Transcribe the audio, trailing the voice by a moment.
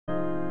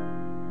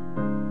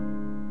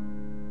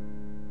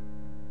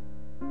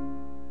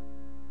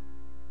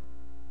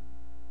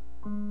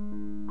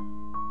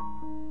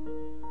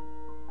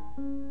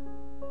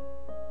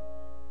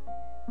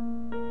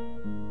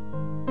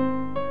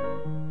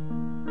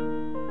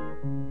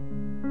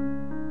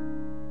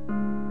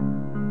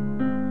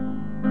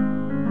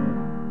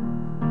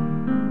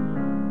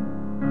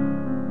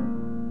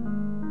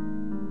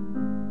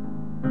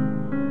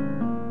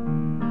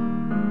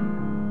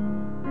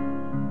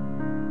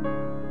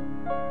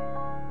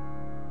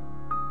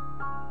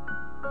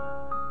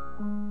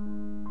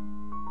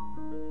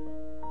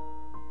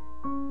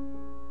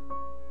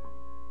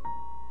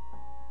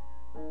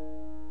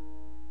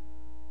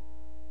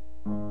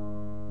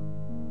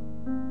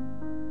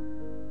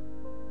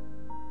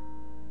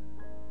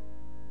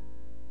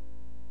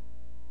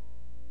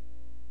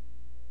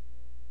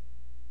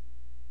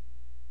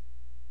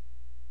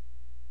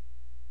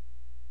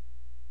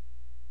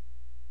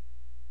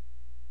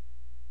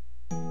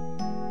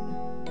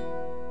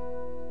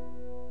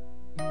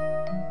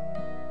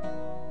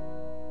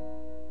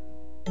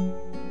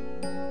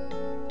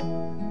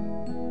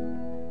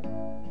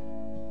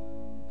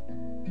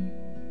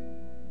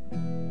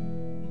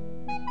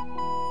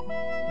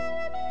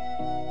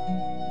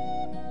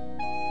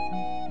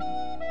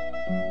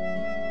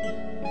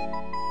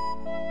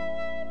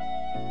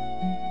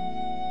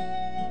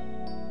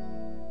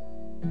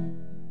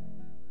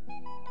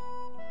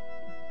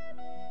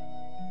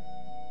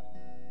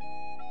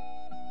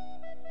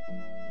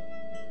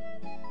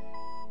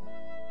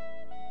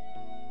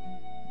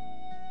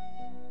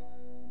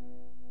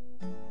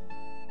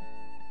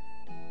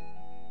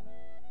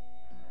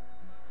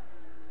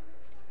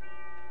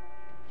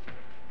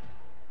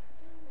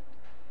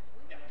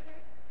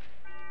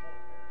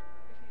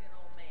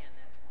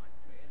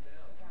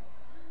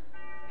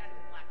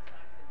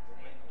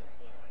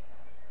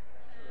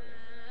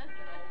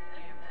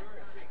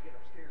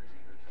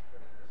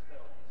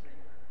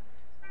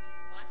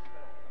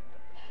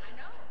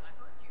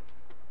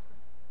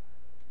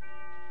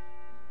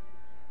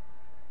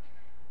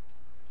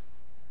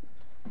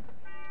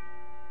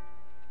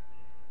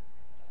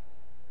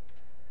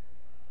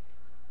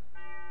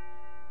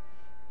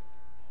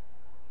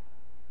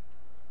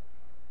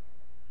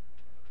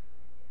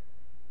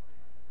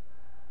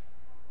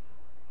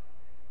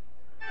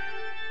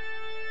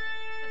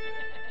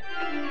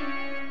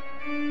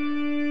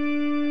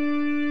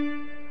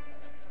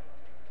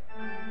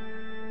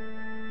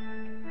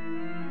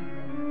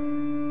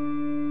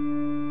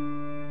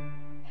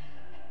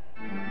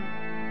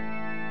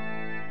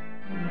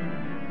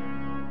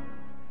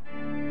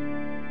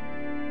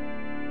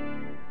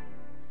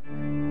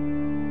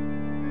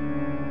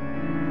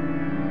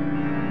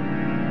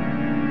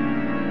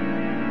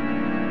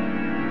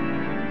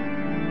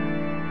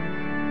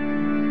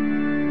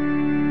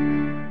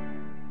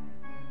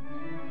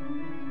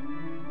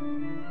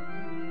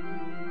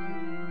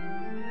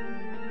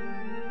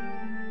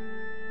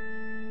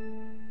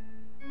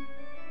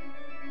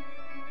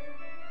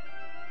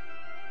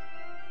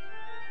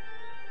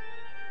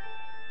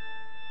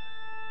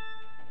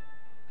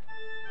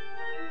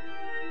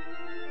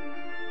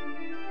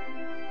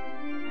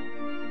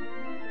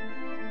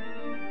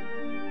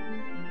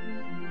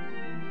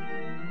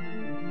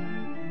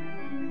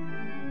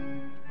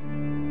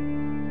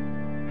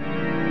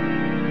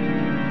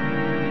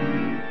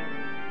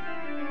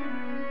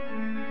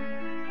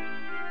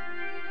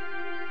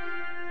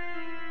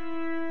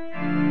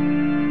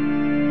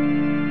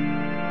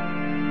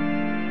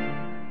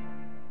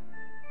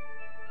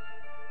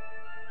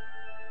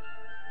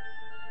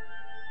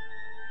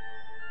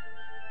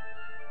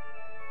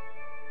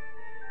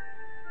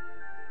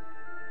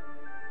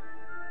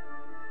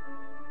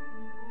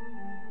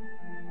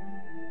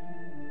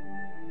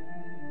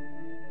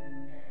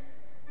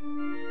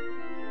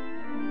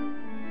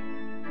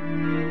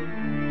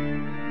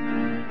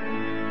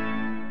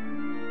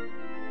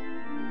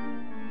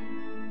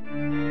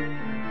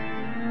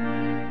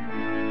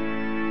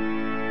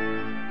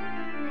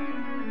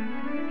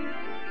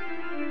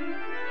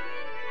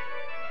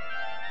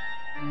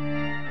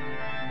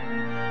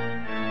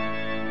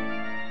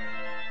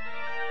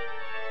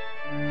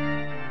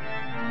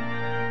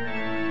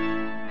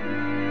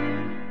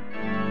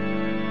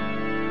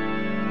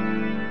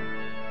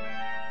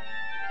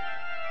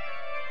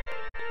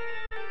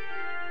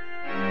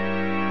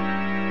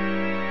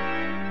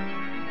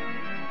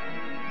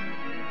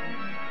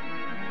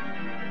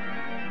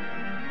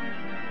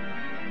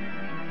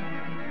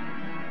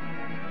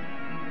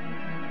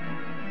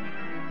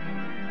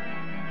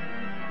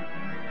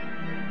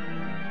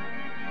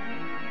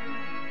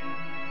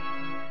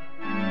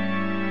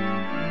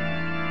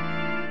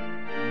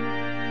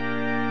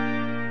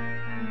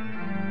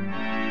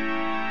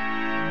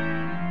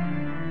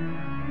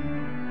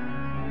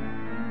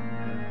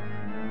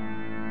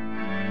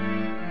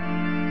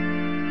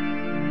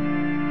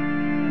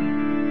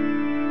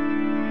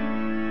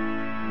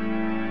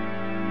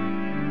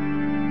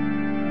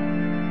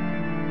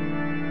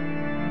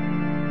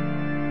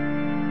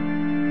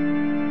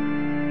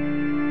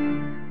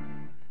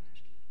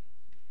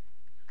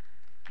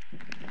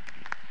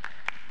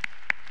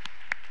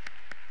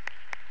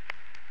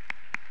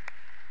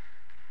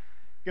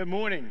Good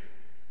morning.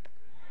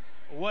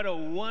 What a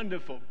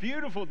wonderful,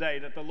 beautiful day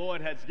that the Lord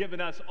has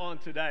given us on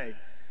today.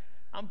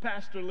 I'm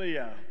Pastor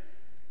Leo,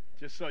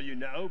 just so you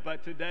know,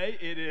 but today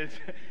it is,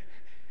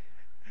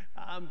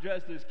 I'm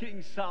dressed as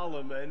King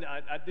Solomon.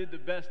 I did the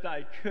best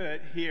I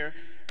could here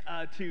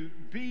to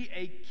be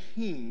a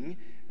king,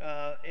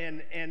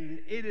 and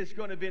it is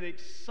going to be an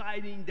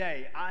exciting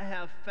day. I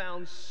have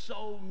found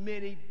so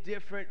many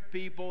different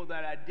people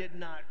that I did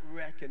not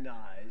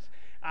recognize.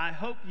 I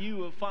hope you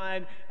will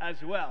find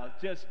as well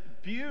just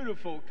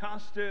beautiful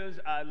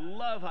costumes. I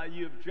love how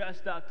you have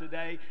dressed up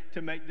today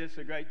to make this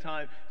a great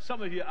time.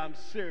 Some of you, I'm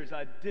serious,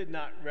 I did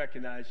not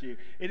recognize you.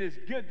 It is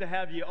good to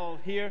have you all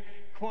here.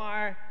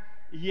 Choir,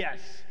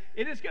 yes.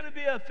 It is going to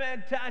be a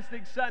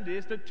fantastic Sunday.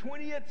 It's the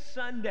 20th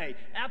Sunday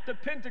after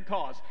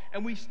Pentecost,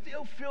 and we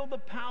still feel the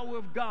power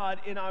of God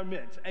in our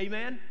midst.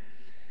 Amen?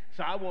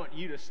 So I want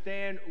you to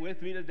stand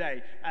with me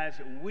today as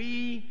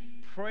we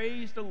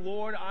praise the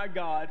Lord our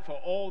God for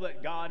all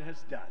that God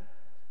has done.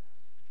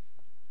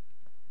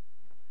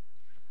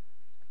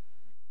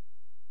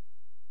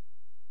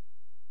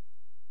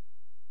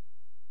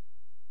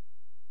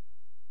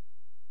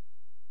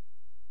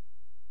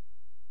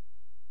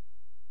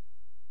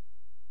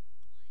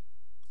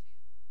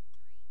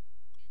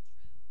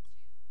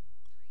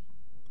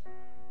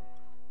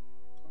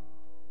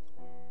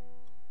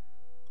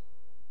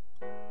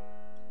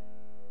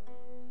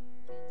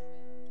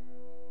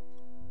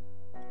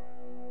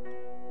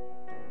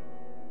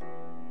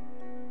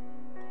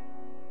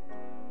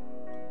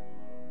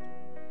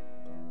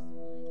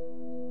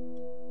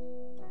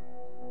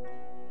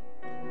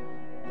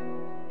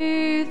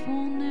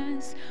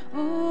 Faithfulness,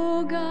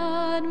 O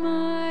God,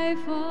 my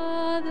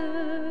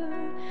Father,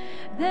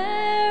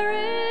 there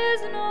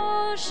is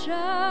no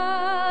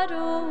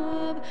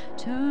shadow of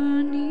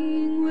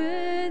turning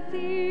with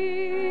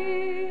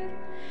thee.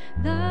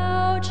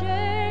 Thou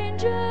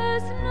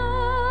changest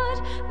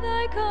not,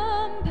 thy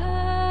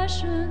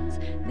compassions,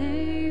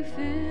 they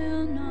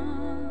fail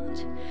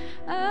not.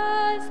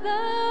 As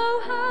thou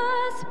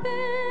hast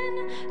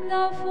been,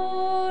 thou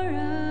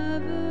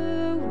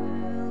forever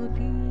will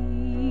be.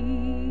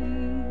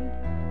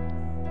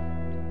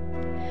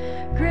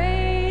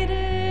 Great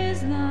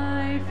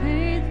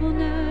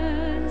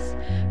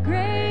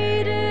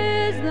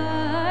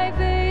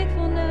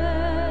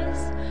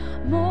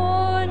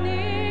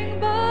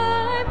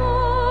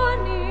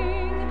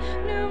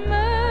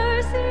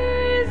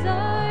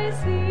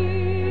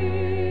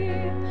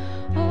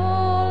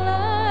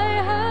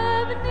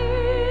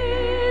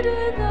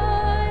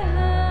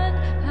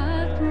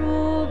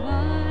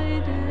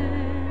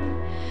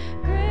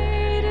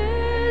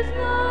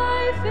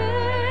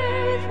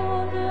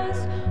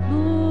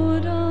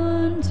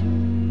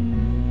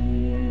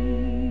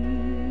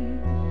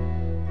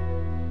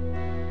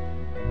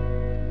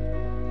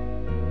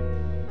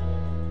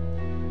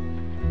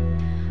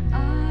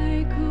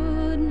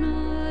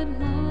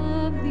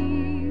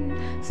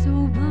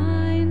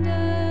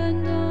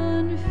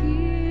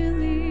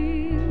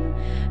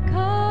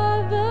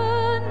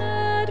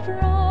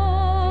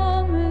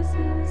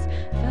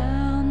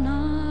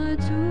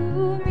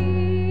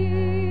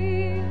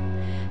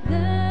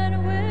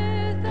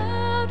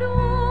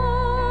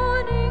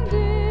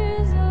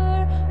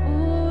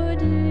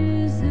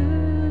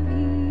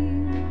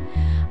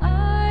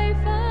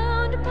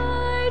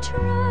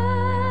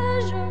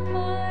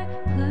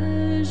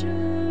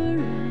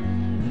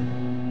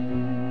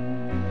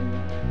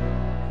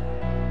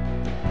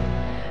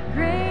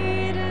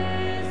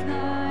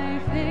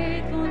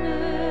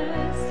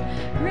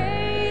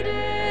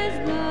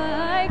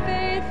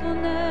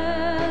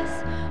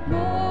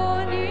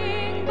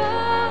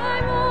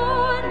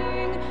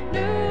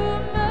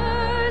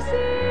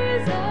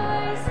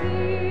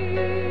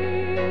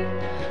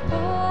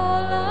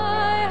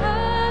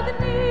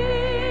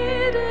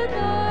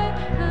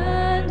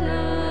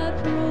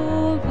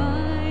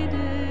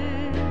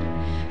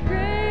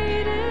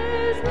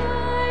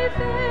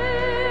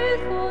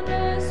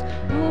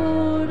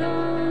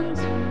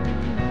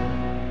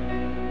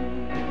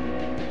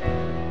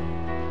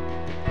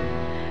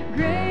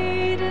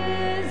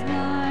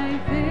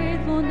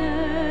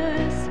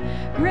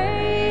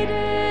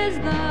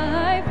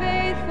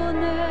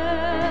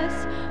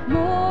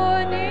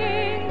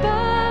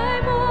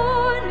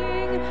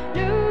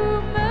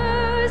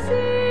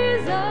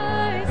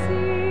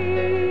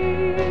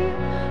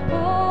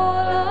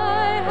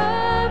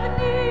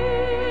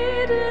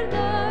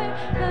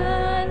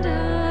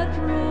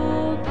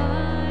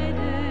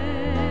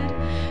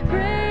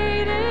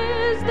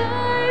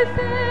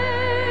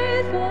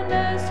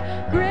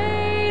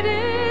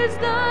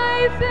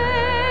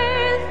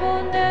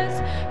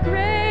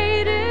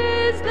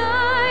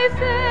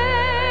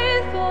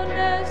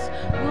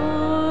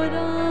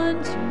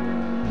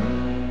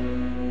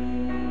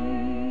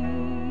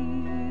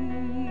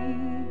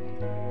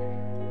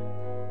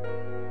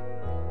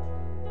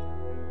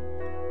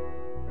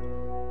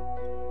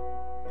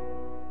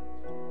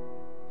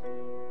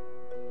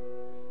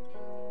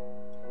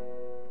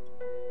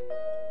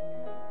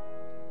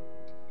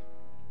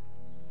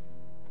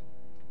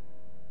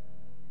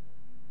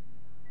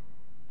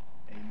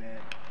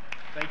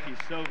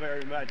so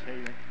very much,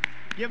 Hayden.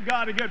 Give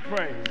God a good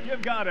praise.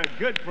 Give God a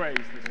good praise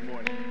this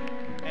morning.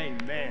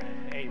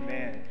 Amen.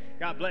 Amen.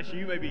 God bless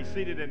you. You may be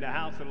seated in the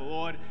house of the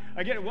Lord.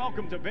 Again,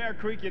 welcome to Bear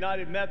Creek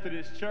United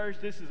Methodist Church.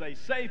 This is a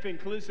safe,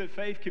 inclusive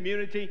faith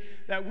community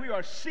that we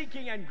are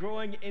seeking and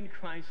growing in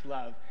Christ's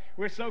love.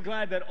 We're so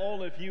glad that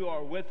all of you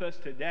are with us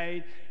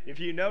today. If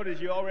you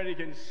notice, you already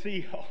can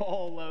see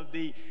all of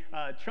the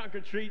trunk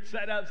or treat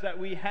setups that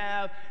we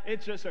have.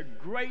 It's just a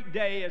great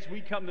day as we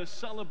come to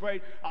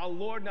celebrate our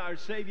Lord and our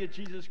Savior,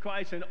 Jesus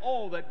Christ, and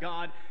all that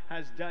God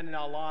has done in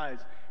our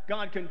lives.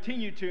 God,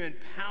 continue to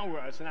empower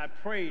us, and I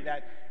pray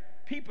that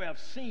people have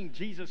seen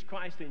Jesus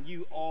Christ in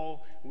you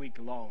all week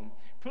long.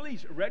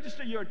 Please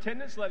register your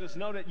attendance. Let us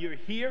know that you're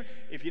here.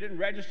 If you didn't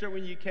register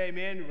when you came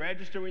in,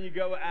 register when you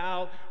go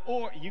out.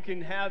 Or you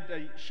can have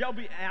the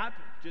Shelby app.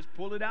 Just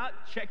pull it out,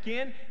 check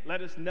in.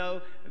 Let us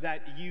know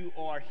that you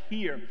are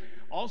here.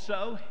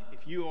 Also,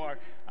 if you are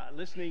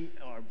listening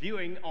or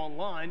viewing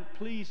online,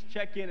 please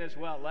check in as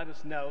well. Let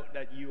us know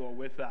that you are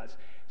with us.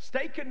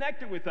 Stay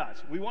connected with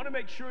us. We want to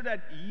make sure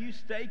that you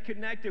stay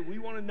connected. We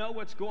want to know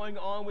what's going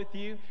on with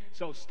you.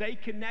 So stay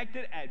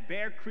connected at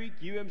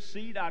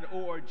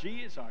bearcreekumc.org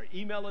is our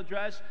email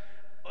address,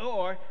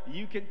 or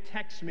you can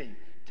text me.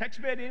 Text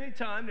me at any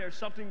time. There's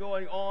something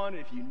going on.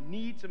 If you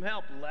need some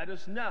help, let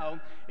us know.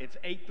 It's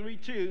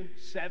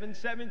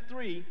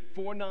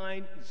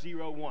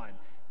 832-773-4901.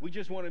 We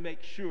just want to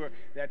make sure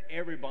that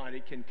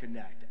everybody can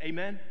connect.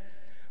 Amen?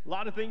 A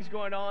lot of things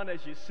going on,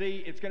 as you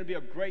see. It's going to be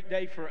a great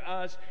day for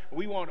us.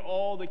 We want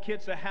all the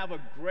kids to have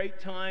a great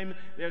time.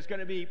 There's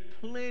going to be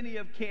plenty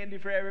of candy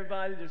for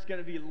everybody. There's going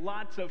to be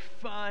lots of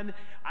fun.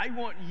 I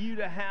want you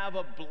to have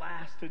a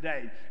blast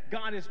today.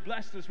 God has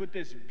blessed us with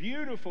this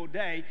beautiful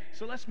day,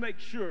 so let's make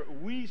sure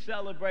we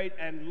celebrate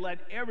and let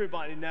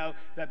everybody know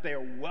that they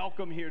are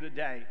welcome here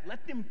today.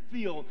 Let them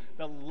feel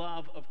the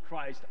love of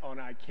Christ on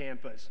our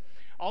campus.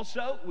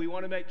 Also, we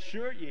want to make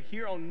sure you're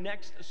here on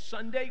next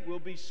Sunday. We'll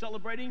be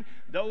celebrating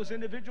those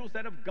individuals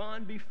that have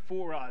gone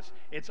before us.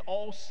 It's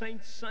All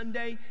Saints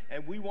Sunday,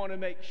 and we want to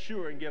make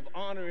sure and give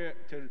honor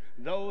to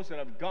those that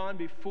have gone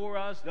before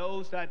us,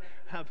 those that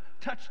have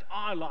touched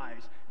our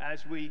lives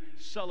as we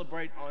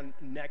celebrate on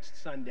next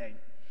Sunday.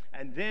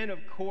 And then, of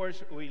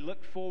course, we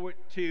look forward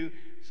to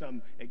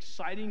some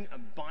exciting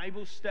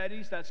Bible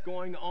studies that's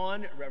going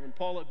on. Reverend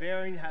Paulette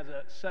Baring has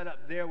a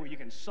setup there where you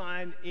can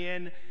sign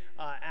in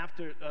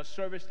after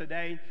service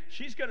today.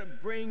 She's going to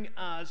bring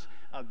us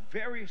a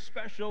very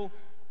special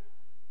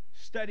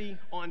study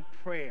on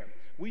prayer.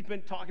 We've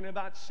been talking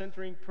about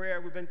centering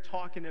prayer. We've been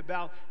talking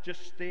about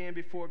just staying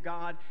before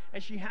God.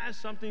 And she has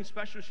something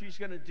special she's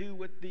going to do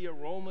with the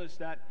aromas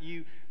that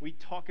we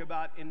talk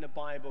about in the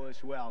Bible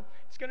as well.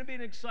 It's going to be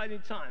an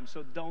exciting time,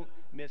 so don't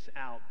miss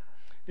out.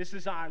 This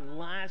is our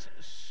last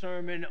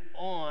sermon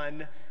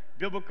on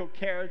biblical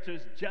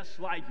characters just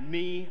like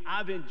me.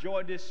 I've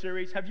enjoyed this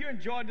series. Have you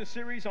enjoyed the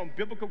series on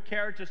biblical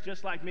characters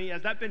just like me?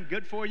 Has that been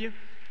good for you?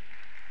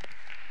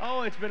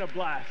 Oh, it's been a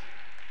blast.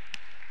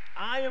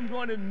 I am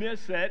going to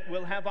miss it.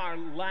 We'll have our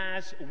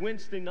last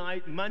Wednesday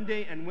night,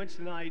 Monday and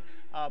Wednesday night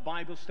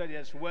Bible study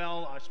as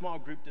well, our small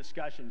group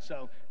discussion,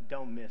 so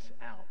don't miss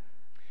out.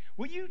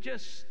 Will you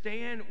just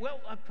stand?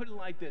 Well, I'll put it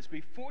like this.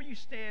 Before you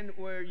stand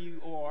where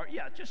you are,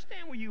 just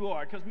stand where you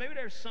are, because maybe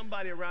there's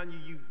somebody around you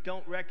you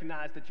don't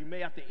recognize that you may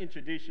have to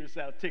introduce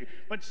yourself to.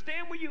 But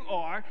stand where you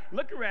are,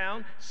 look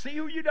around, see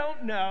who you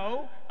don't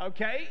know,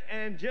 okay?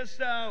 And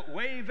just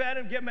wave at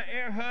them, give them an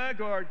air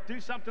hug, or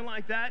do something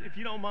like that if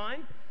you don't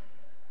mind.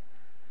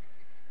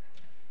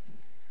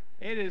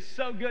 It is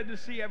so good to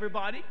see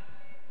everybody.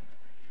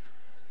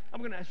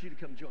 I'm going to ask you to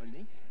come join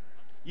me.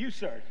 You,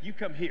 sir, you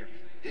come here.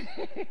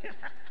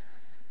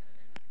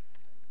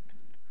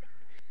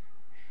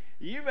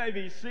 You may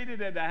be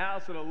seated in the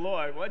house of the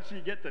Lord once you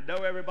get to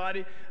know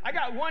everybody. I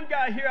got one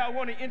guy here I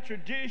want to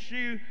introduce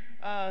you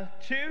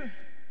to.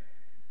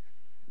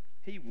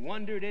 He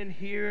wandered in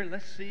here.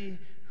 Let's see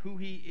who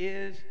he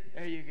is.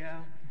 There you go.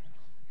 I'm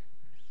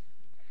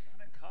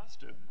in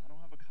costume. I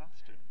don't have a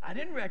costume. I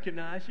didn't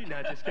recognize you.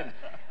 No, just kidding.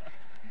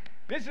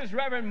 This is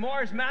Reverend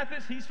Morris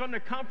Mathis. He's from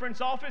the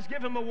conference office.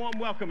 Give him a warm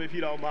welcome if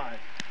you don't mind.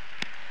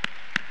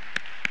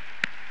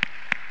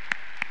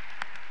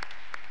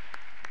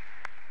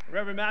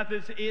 Reverend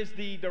Mathis is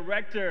the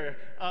director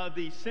of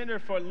the Center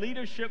for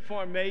Leadership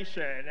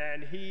Formation,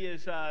 and he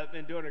has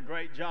been doing a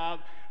great job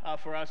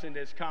for us in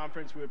this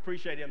conference. We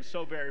appreciate him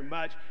so very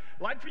much.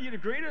 I'd like for you to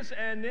greet us,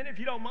 and then if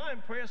you don't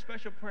mind, pray a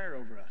special prayer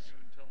over us.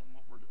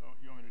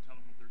 You want me to tell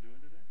them what they're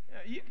doing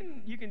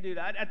today? You can do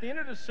that. At the end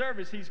of the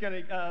service, he's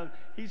gonna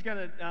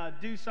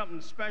do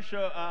something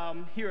special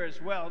here as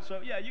well.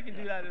 So yeah, you can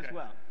do that as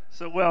well.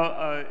 So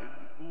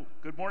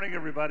good morning,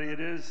 everybody. It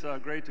is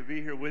great to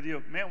be here with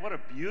you. Man, what a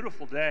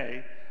beautiful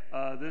day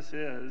this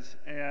is.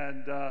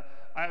 And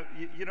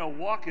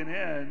walking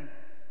in,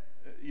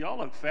 y'all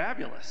look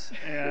fabulous.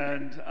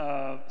 And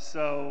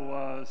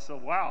so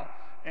wow.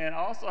 And I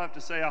also have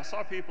to say, I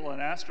saw people in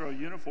Astro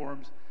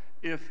uniforms.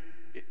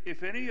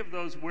 If any of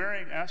those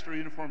wearing Astro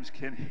uniforms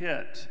can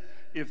hit,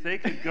 if they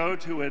could go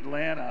to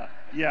Atlanta,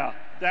 yeah,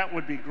 that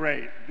would be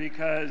great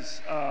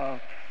because,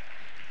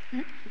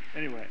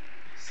 anyway,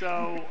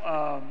 so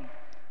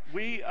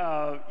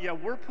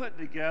we're putting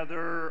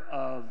together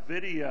a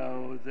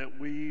video that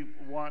we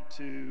want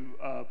to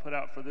put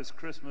out for this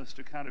Christmas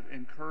to kind of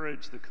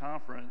encourage the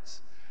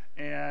conference.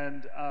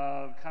 And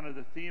kind of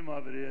the theme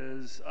of it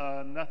is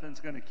nothing's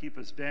going to keep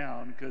us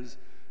down, because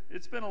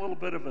it's been a little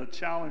bit of a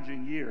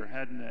challenging year,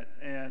 hadn't it?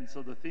 And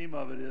so the theme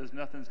of it is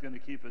nothing's going to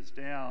keep us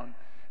down.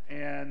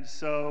 And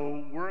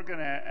so we're going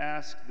to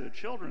ask the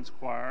children's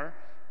choir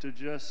to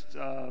just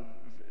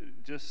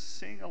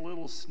sing a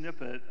little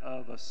snippet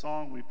of a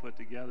song we put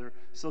together.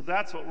 So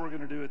that's what we're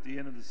going to do at the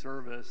end of the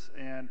service,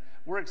 and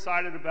we're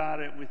excited about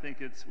it. We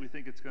think it's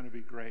going to be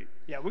great.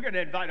 Yeah, we're going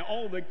to invite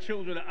all the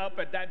children up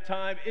at that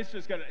time.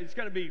 It's going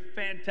to be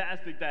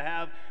fantastic to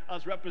have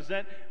us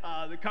represent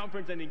the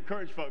conference and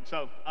encourage folks.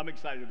 So I'm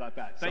excited about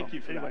that. Thank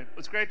you for that.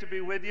 It's great to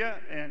be with you,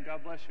 and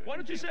God bless you. Why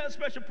don't you say a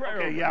special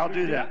prayer? Okay, yeah, I'll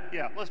do that.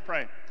 Yeah, let's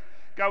pray.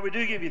 God, we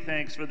do give you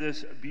thanks for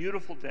this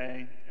beautiful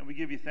day, and we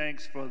give you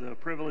thanks for the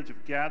privilege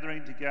of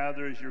gathering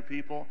together as your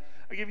people.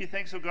 I give you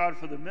thanks, oh God,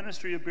 for the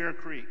ministry of Bear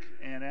Creek,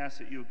 and ask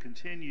that you would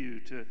continue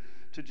to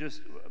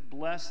just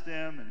bless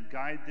them and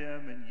guide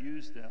them and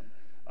use them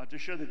to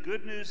share the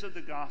good news of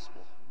the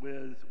gospel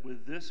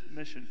with this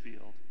mission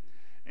field.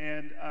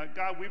 And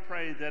God, we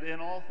pray that in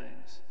all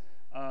things,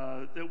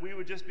 that we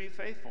would just be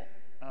faithful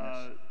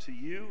to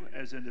you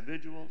as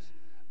individuals,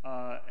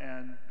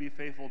 and be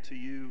faithful to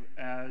you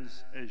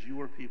as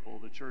your people,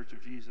 the Church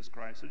of Jesus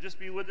Christ. So just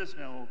be with us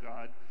now, oh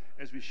God,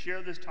 as we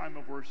share this time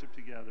of worship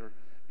together,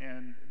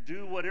 and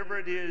do whatever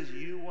it is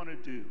you want to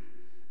do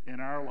in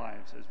our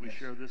lives as we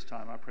share this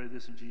time. I pray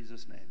this in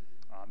Jesus' name.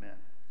 Amen.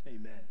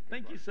 Amen.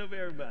 Thank you so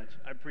very much.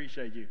 I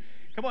appreciate you.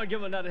 Come on, give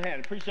him another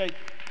hand. Appreciate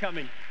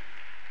coming.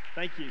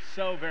 Thank you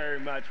so very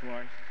much,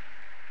 Morris.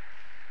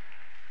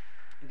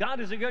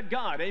 God is a good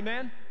God.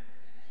 Amen.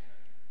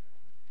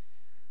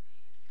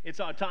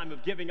 It's our time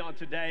of giving on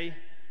today.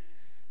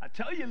 I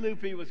tell you,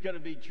 Lupe was going to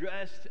be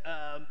dressed.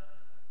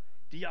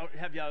 Do y'all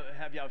have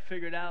y'all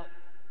figured out?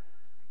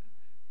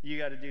 You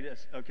got to do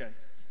this. Okay.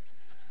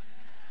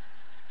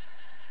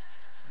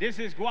 This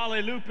is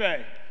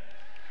Guadalupe.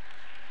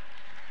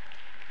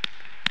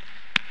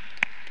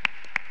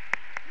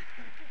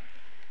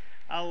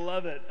 I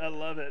love it. I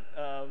love it.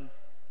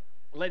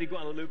 Lady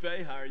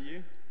Guadalupe, how are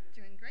you?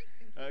 Doing great.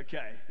 Thank you.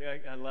 Okay.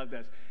 Yeah, I love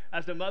this.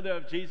 As the mother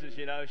of Jesus,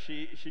 you know,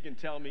 she can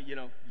tell me, you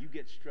know, you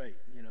get straight,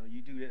 you know,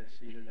 you do this,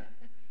 you do that.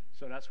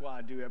 So that's why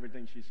I do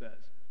everything she says.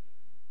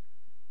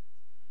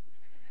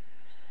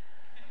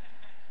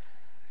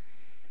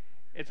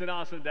 It's an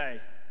awesome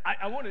day.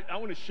 I want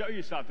to show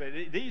you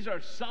something. These are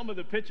some of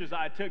the pictures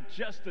I took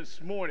just this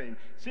morning.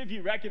 See if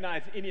you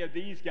recognize any of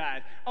these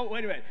guys. Oh,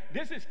 wait a minute.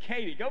 This is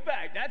Katie. Go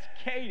back. That's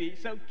Katie.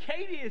 So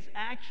Katie is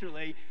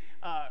actually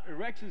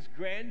Rex's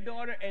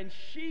granddaughter, and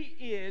she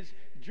is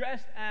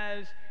dressed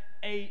as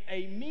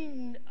a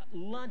mean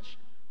lunch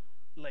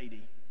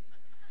lady.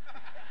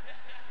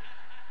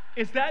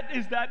 Is that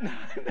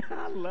not?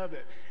 I love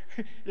it.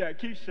 Yeah,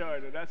 keep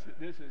showing her.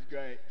 This is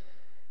great.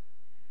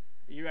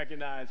 You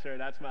recognize her.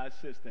 That's my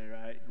sister,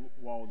 right?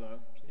 Waldo.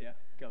 Yeah,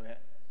 go ahead.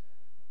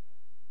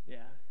 Yeah,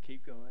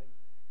 keep going.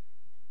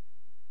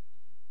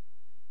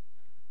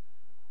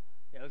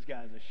 Yeah, those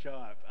guys are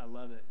sharp. I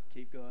love it.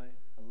 Keep going.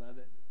 I love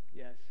it.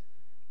 Yes.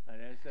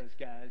 There's those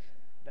guys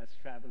that's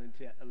traveling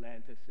to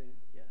Atlanta soon.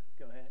 Yeah,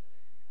 go ahead.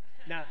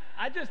 Now,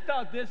 I just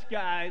thought this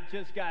guy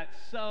just got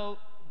so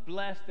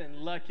blessed and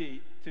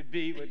lucky to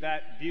be with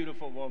that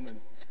beautiful woman.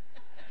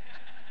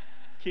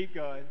 Keep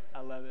going.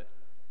 I love it.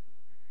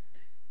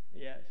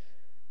 Yes.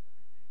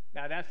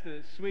 Now, that's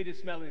the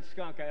sweetest smelling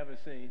skunk I ever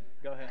seen.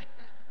 Go ahead.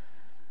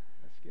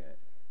 That's good.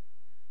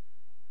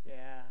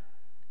 Yeah.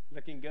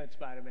 Looking good,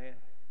 Spider-Man.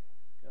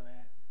 Go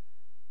ahead.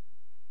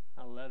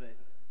 I love it.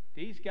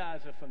 These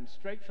guys are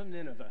straight from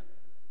Nineveh.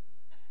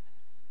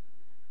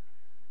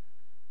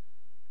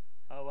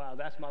 Oh, wow,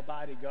 that's my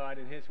bodyguard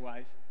and his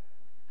wife.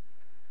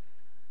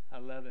 I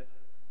love it.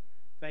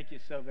 Thank you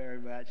so very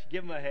much.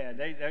 Give them a hand.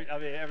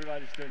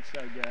 Everybody's doing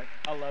so good.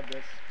 I love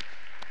this.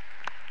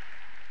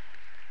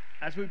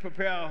 As we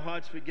prepare our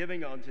hearts for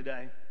giving on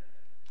today,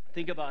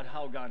 think about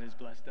how God has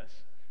blessed us.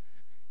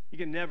 You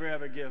can never,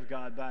 ever give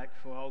God back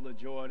for all the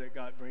joy that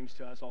God brings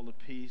to us, all the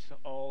peace,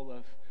 all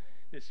of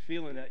this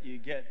feeling that you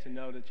get to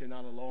know that you're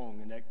not alone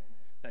and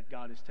that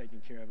God is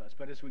taking care of us.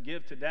 But as we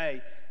give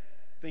today,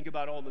 think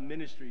about all the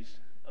ministries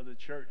of the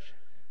church.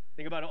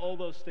 Think about all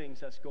those things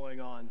that's going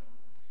on.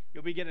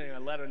 You'll be getting a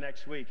letter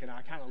next week, and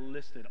I kind of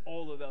listed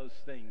all of those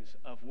things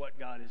of what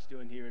God is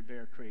doing here at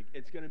Bear Creek.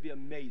 It's going to be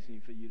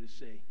amazing for you to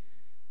see.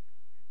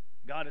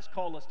 God has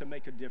called us to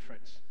make a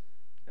difference,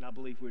 and I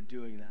believe we're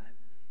doing that.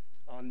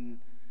 On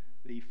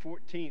the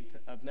 14th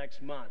of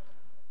next month,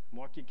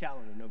 mark your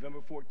calendar, November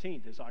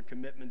 14th is our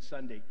Commitment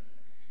Sunday.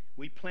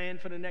 We plan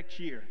for the next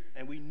year,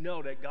 and we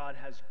know that God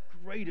has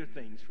greater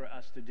things for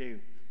us to do.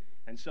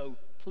 And so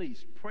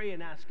please pray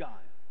and ask God,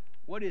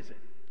 what is it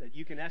that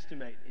you can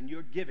estimate in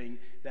your giving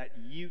that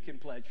you can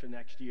pledge for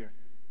next year?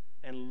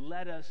 And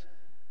let us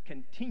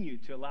continue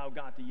to allow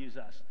God to use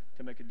us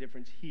to make a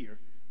difference here,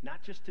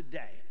 not just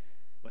today,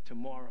 but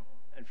tomorrow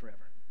and forever.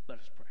 Let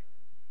us pray.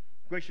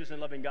 Gracious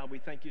and loving God, we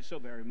thank you so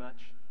very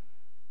much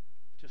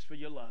just for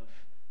your love,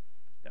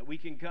 that we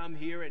can come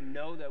here and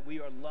know that we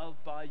are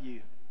loved by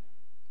you.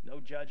 No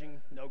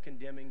judging, no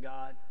condemning,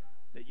 God,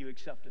 that you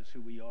accept us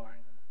who we are.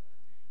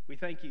 We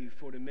thank you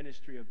for the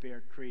ministry of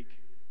Bear Creek,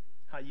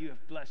 how you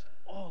have blessed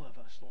all of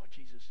us, Lord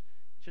Jesus,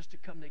 just to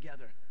come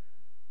together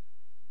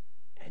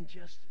and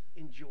just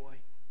enjoy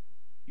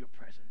your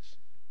presence.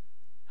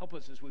 Help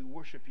us as we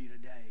worship you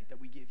today, that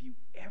we give you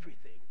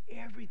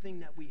everything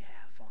that we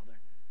have, Father,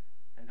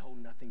 and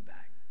hold nothing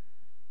back.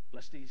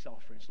 Bless these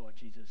offerings, Lord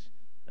Jesus,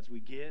 as we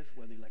give,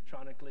 whether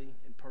electronically,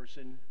 in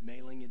person,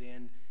 mailing it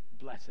in.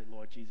 Bless it,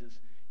 Lord Jesus.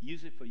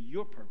 Use it for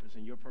your purpose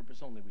and your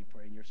purpose only, we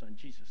pray in your Son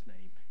Jesus'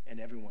 name. And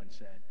everyone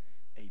said,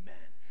 amen.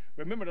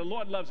 Remember, the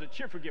Lord loves a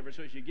cheerful giver,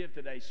 so as you give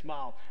today,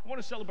 smile. I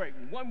want to celebrate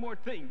one more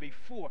thing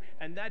before,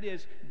 and that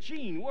is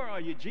Jean. Where are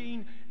you,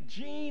 Jean?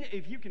 Jean,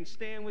 if you can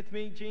stand with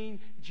me, Jean.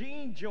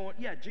 Jean joined,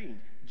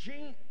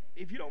 Jean,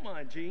 if you don't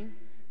mind, Jean.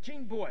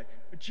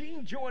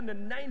 Jean joined the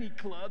 90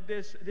 Club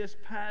this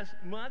past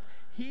month.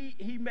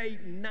 He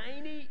made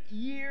 90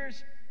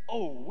 years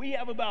old. We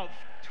have about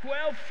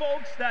 12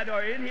 folks that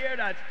are in here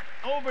that's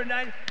over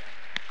 90.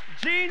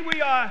 Jean,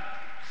 we are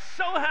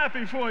so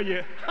happy for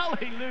you.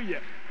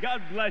 Hallelujah.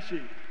 God bless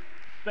you.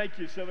 Thank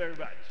you so very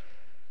much.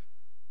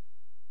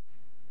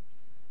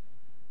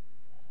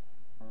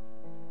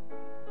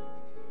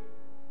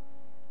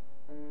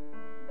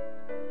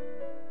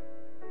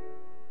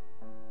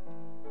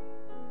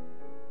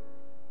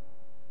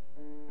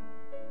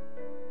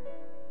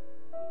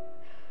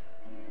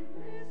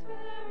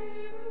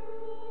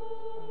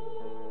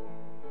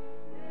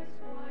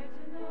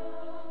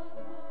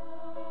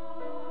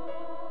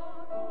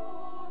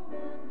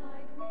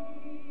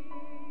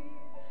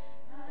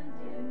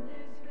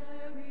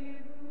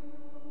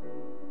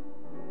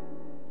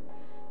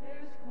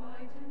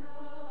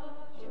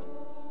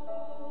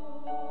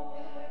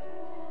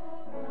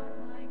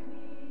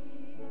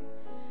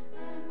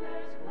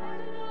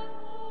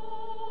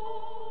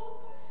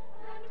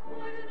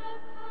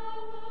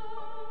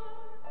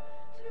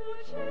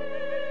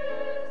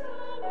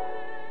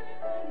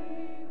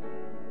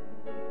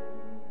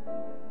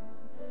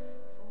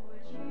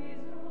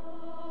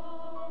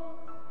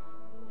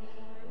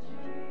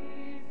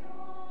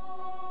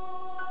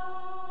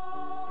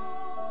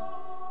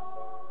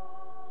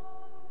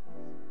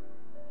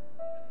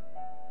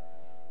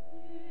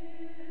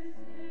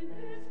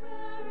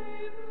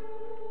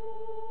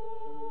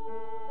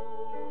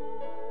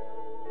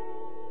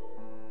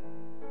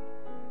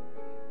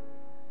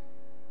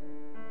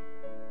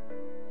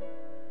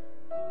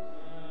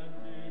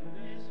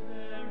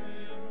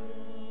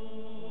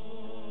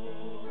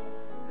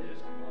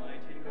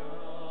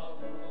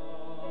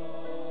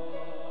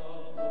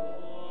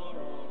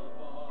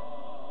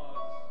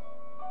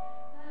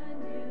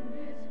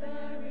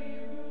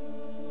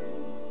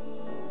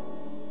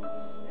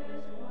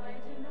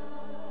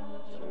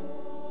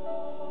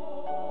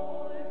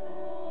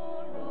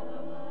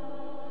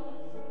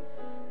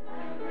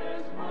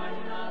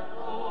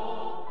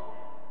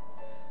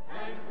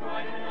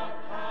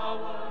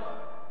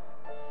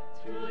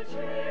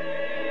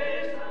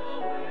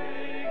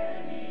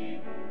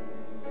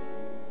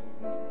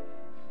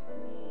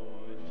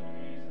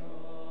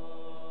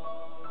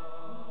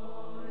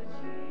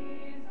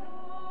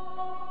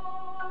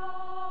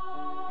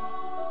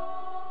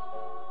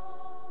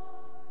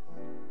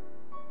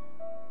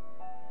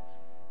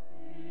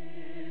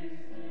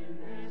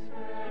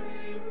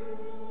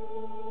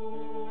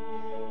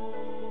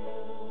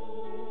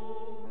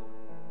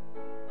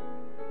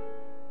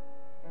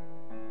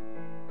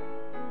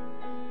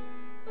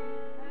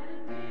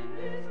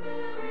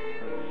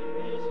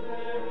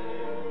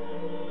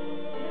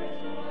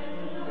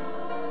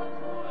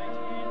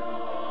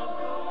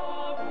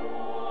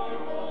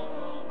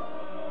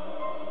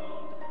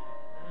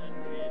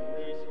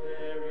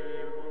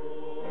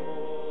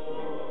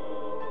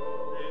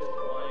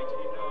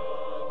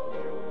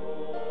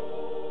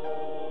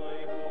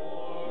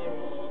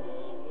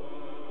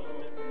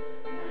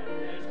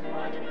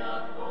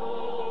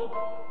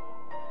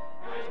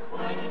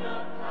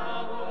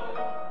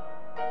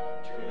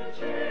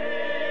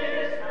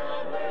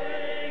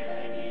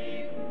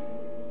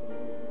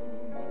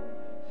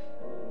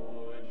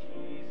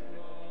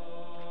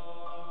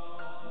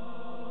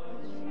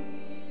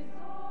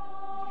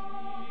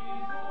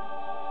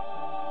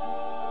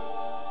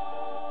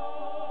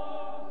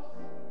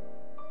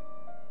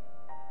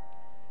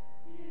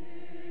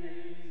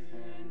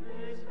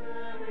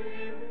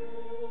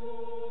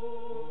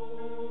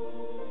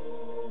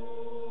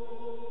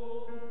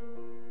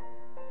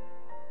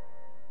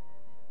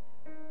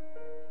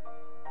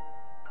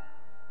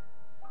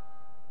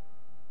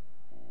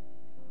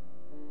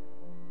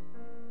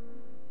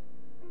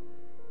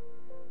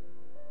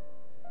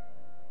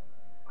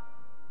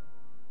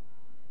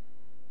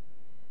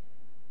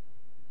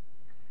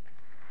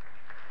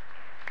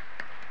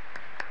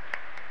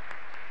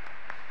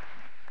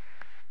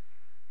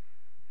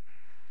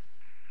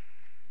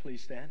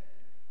 Please stand.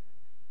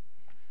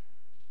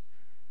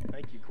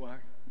 Thank you,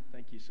 choir.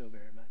 Thank you so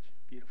very much.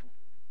 Beautiful.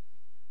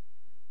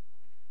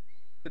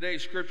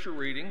 Today's scripture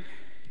reading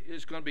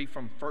is going to be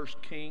from 1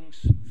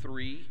 Kings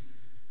 3,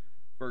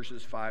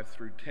 verses 5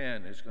 through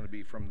 10. It's going to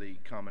be from the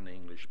Common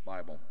English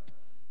Bible.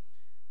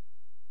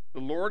 The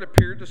Lord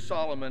appeared to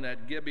Solomon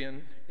at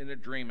Gibeon in a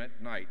dream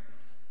at night.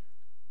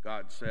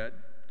 God said,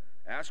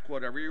 "Ask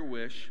whatever you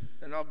wish,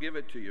 and I'll give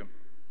it to you."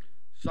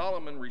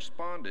 Solomon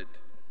responded,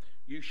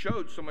 "You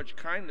showed so much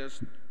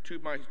kindness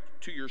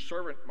to your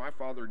servant, my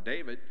father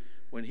David,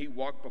 when he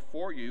walked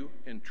before you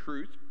in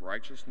truth,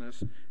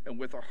 righteousness, and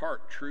with a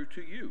heart true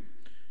to you.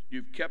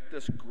 You've kept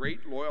this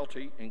great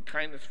loyalty and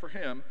kindness for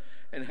him,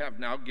 and have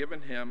now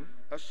given him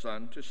a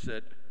son to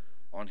sit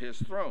on his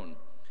throne.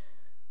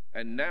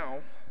 And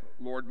now,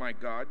 Lord my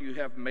God, you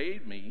have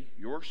made me,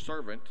 your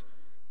servant,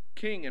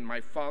 king in my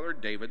father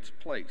David's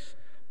place,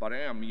 but I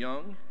am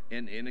young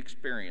and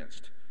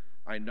inexperienced.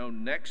 I know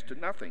next to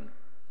nothing,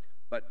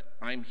 but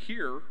I'm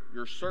here,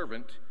 your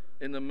servant,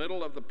 in the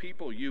middle of the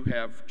people you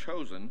have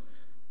chosen,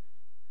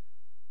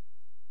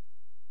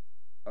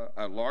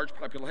 a large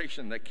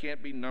population that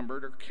can't be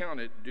numbered or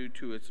counted due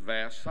to its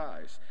vast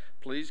size.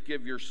 Please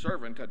give your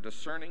servant a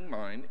discerning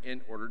mind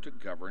in order to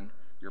govern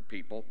your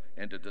people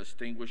and to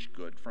distinguish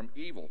good from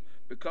evil,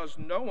 because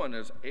no one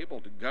is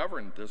able to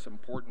govern this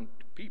important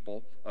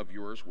people of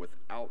yours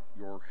without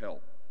your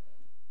help."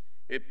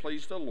 It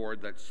pleased the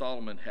Lord that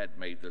Solomon had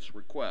made this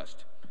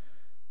request.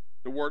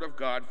 The word of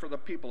God for the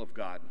people of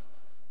God.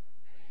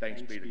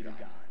 Thanks be to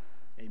God.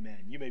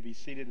 Amen. You may be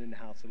seated in the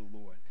house of the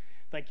Lord.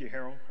 Thank you,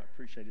 Harold. I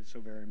appreciate it so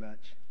very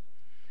much.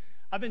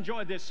 I've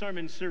enjoyed this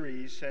sermon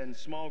series and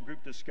small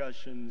group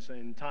discussions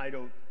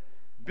entitled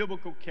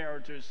Biblical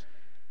Characters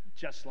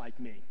Just Like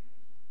Me.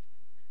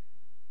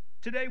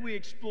 Today we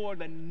explore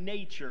the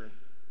nature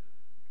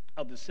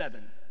of the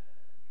seven.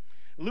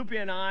 Lupe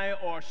and I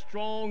are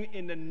strong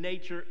in the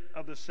nature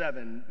of the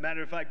seven.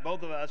 Matter of fact,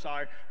 both of us,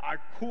 our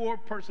core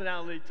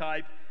personality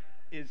type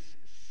is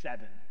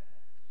 7.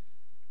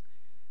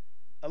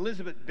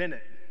 Elizabeth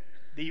Bennett,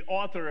 the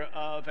author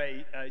of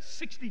a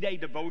 60-day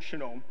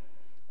devotional,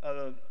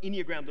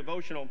 Enneagram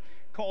devotional,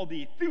 called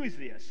The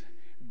Enthusiast,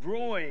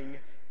 Growing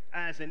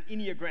as an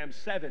Enneagram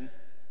 7,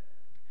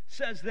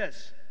 says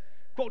this,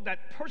 quote,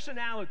 that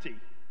personality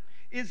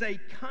is a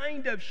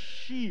kind of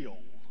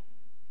shield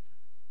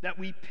that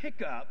we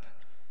pick up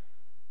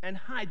and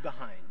hide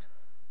behind.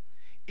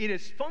 It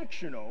is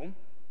functional,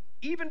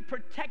 even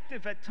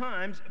protective at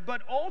times,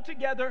 but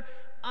altogether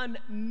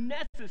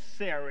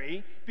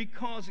unnecessary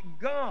because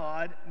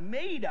God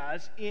made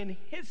us in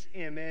his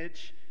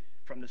image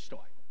from the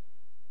start.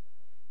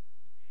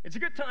 It's a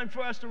good time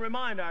for us to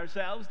remind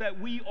ourselves that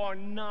we are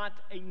not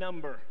a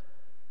number.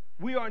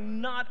 We are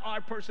not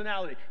our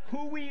personality.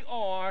 Who we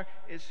are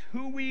is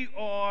who we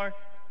are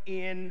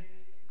in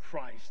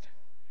Christ.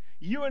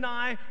 You and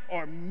I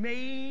are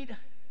made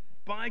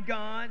by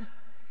God.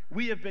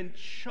 We have been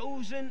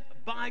chosen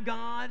by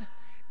God.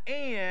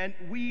 And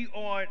we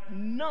are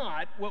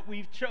not what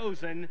we've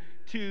chosen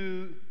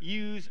to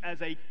use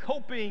as a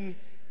coping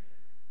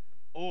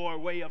or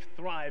way of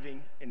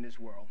thriving in this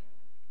world.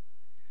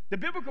 The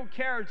biblical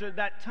character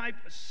that type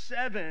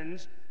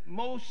 7s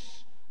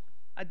most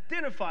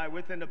identify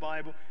with in the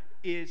Bible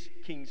is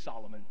King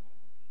Solomon.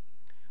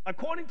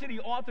 According to the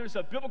authors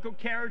of biblical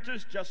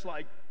characters, just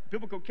like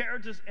biblical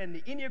characters and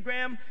the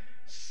Enneagram,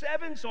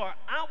 7s are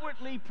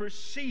outwardly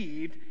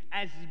perceived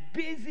as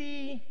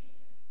busy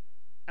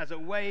as a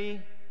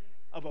way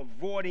of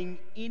avoiding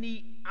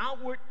any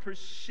outward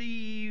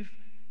perceived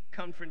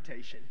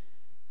confrontation.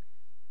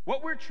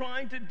 What we're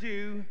trying to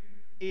do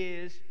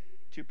is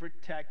to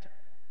protect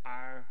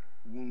our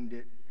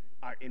wounded,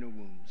 our inner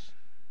wounds.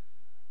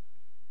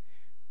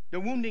 The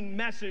wounding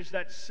message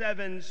that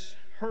 7s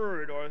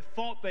heard or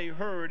thought they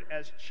heard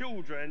as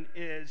children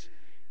is,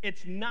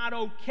 it's not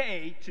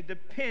okay to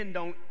depend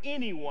on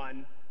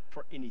anyone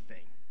for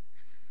anything.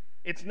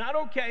 It's not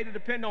okay to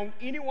depend on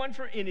anyone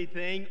for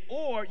anything,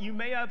 or you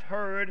may have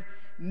heard,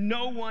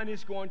 no one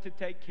is going to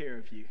take care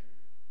of you.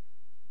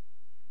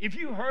 If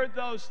you heard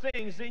those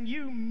things, then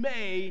you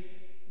may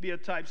be a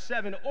type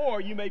 7, or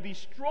you may be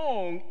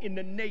strong in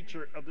the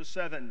nature of the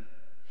 7.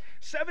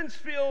 7s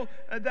feel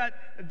that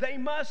they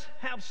must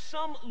have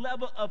some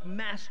level of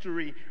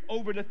mastery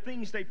over the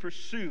things they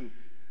pursue.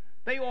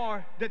 They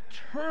are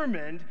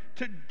determined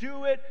to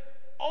do it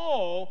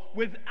all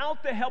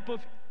without the help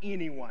of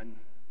anyone.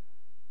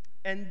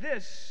 And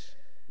this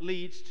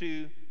leads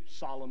to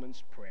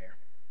Solomon's prayer.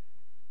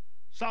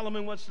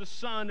 Solomon was the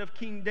son of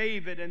King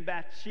David and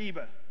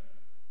Bathsheba.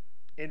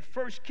 In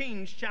 1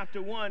 Kings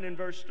chapter 1 and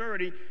verse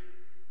 30,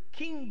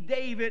 King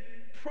David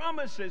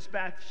promises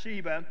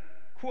Bathsheba,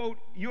 quote,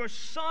 your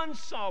son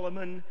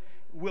Solomon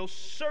will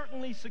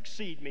certainly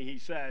succeed me, he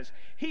says.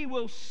 He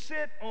will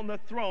sit on the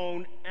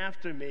throne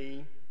after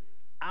me.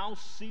 I'll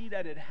see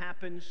that it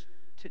happens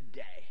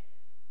today.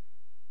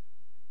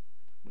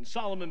 When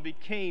Solomon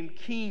became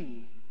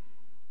king,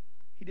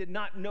 he did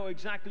not know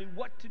exactly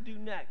what to do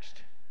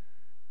next.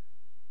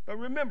 But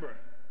remember,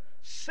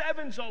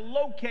 Sevens are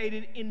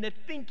located in the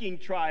thinking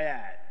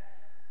triad.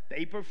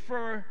 They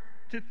prefer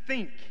to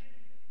think.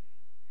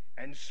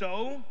 And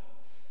so,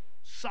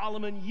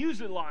 Solomon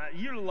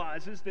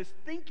utilizes this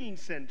thinking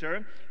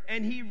center,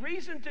 and he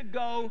reasoned to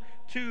go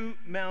to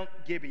Mount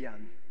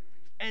Gibeon.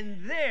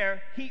 And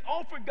there, he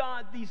offered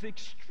God these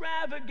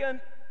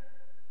extravagant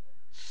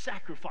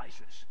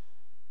sacrifices.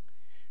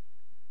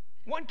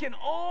 One can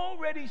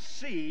already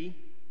see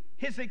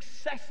his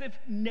excessive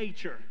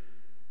nature.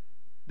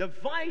 The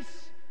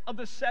vice of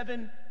the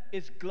seven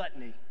is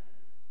gluttony.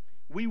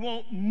 We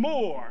want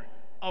more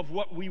of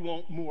what we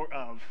want more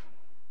of.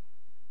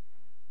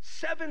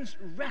 Sevens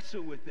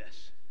wrestle with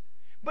this,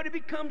 but it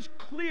becomes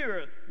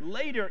clear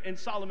later in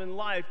Solomon's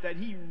life that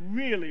he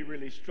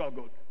really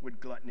struggled with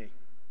gluttony.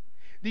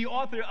 The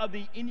author of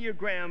the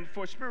Enneagram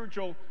for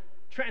Spiritual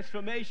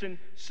Transformation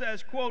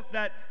says, quote,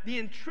 that the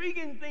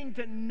intriguing thing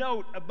to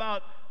note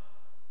about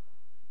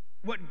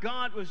what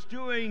God was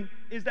doing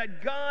is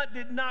that God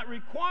did not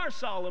require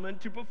Solomon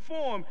to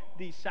perform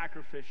these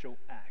sacrificial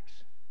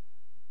acts.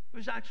 It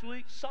was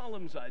actually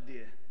Solomon's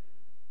idea.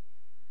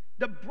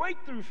 The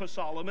breakthrough for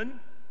Solomon,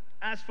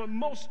 as for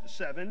most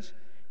sevens,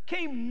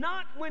 came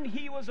not when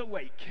he was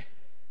awake.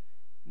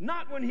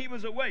 Not when he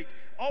was awake,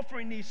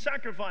 offering these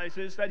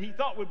sacrifices that he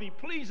thought would be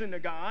pleasing to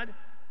God,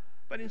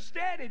 but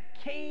instead it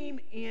came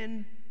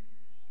in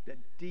the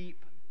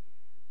deep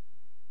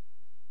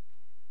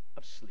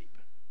of sleep.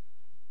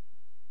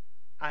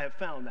 I have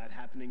found that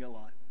happening a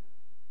lot.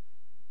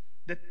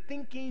 The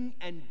thinking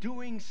and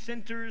doing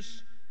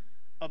centers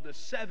of the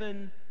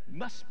seven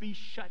must be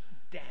shut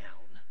down.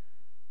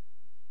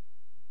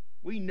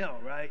 We know,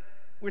 right?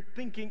 We're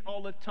thinking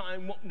all the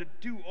time, wanting to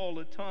do all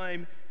the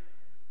time,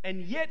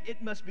 and yet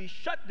it must be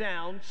shut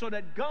down so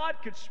that God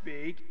could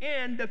speak,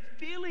 and the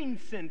feeling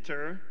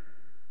center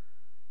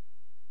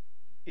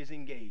is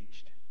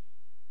engaged.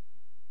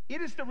 It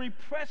is the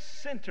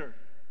repressed center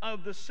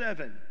of the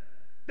seven,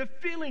 the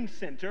feeling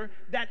center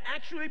that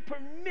actually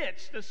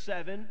permits the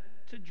seven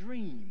to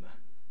dream.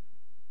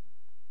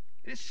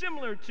 It is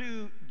similar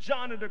to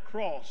John of the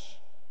Cross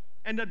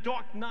and the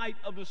dark night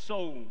of the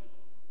soul,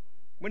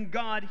 when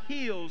God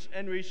heals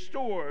and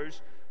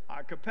restores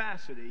our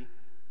capacity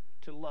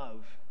to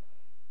love.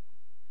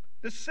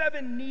 The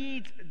seven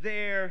needs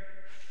their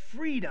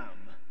freedom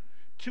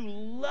to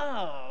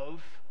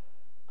love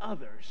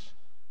others,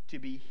 to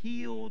be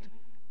healed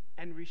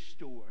and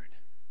restored.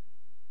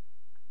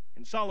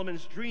 In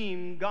Solomon's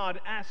dream, God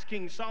asked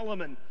King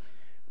Solomon,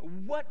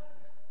 "What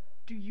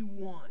do you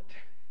want?"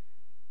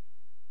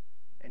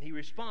 And he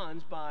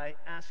responds by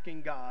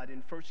asking God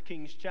in 1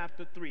 Kings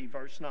chapter 3,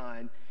 verse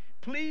 9,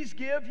 "Please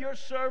give your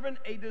servant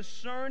a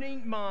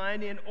discerning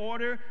mind in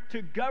order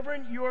to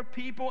govern your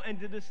people and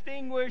to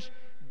distinguish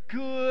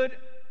good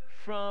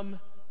from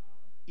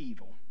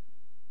evil.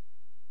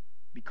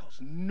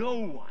 Because no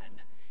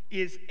one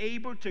is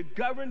able to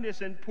govern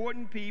this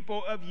important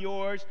people of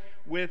yours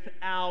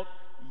without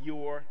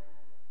your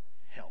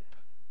help."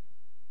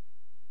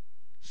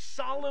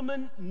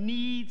 Solomon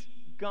needs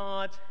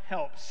God's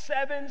help.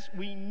 Sevens,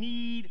 we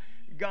need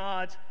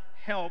God's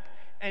help.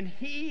 And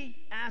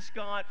he asked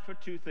God for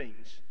two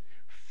things.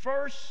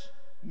 First,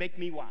 make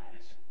me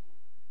wise.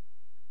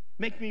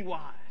 Make me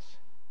wise.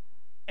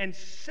 And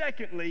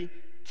secondly,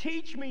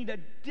 teach me the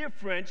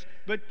difference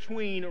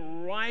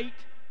between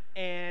right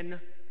and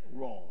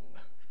wrong.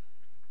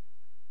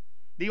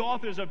 The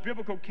authors of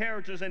biblical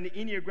characters and the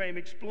Enneagram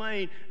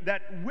explain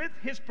that with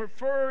his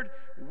preferred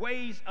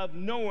ways of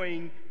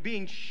knowing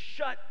being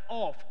shut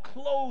off,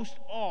 closed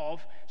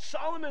off,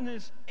 Solomon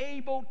is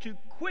able to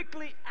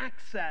quickly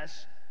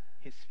access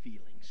his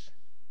feelings.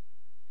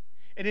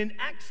 And in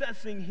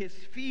accessing his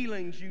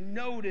feelings, you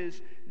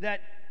notice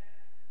that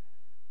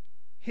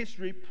his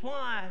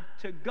reply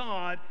to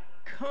God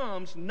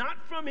comes not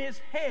from his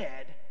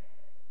head,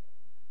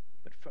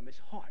 but from his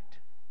heart.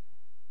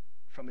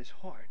 From his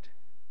heart.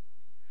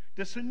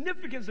 The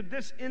significance of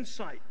this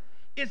insight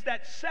is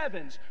that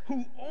sevens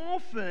who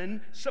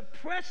often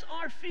suppress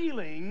our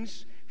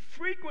feelings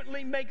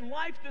frequently make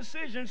life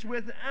decisions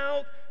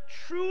without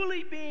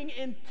truly being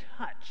in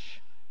touch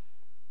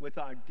with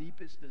our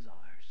deepest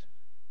desires.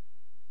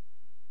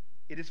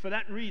 It is for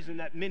that reason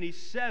that many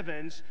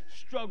sevens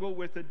struggle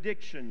with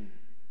addiction,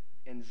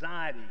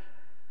 anxiety,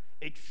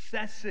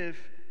 excessive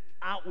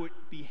outward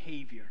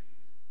behavior.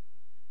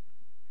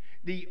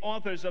 The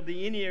authors of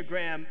the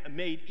Enneagram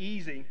Made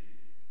Easy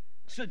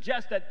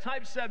suggest that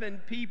type 7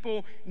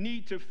 people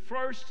need to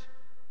first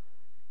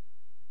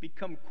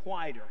become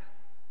quieter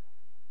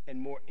and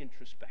more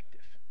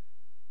introspective.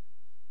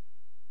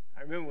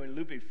 I remember when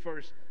Lupe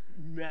first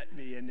met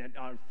me, and in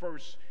our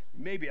first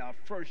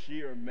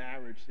year of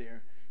marriage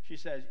there, she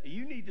says,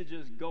 "You need to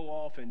just go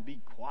off and be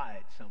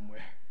quiet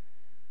somewhere."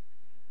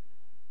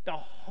 The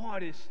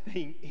hardest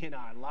thing in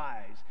our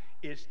lives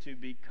is to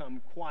become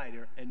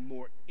quieter and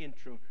more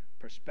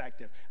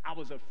introspective. I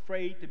was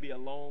afraid to be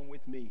alone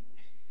with me.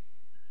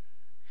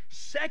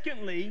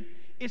 Secondly,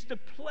 is to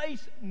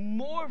place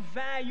more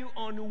value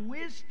on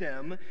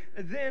wisdom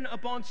than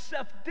upon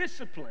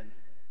self-discipline,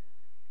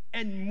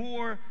 and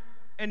more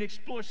and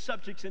explore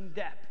subjects in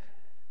depth.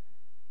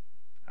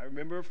 I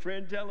remember a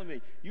friend telling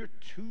me, "You're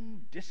too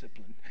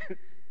disciplined."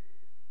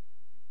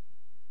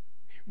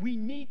 We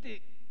need to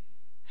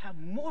have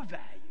more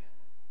value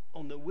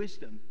on the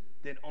wisdom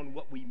than on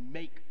what we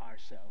make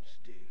ourselves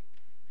do.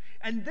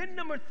 And then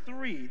number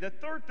 3, the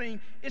third thing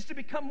is to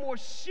become more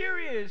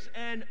serious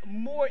and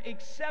more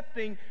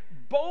accepting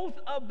both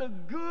of the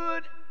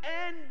good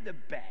and the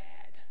bad.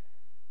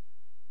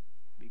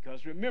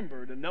 Because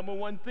remember, the number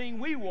one thing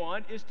we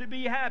want is to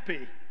be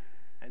happy,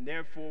 and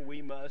therefore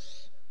we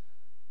must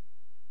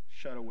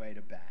shut away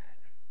the bad.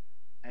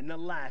 And the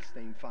last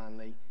thing,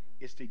 finally,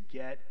 is to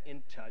get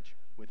in touch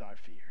with our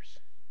fears.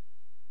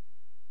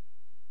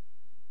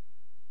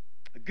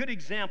 A good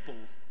example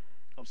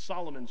of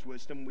Solomon's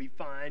wisdom we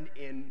find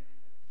in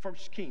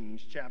 1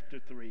 Kings chapter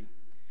 3.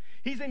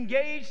 He's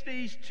engaged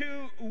these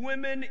 2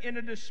 women in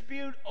a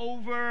dispute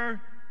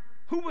over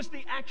who was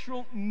the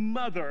actual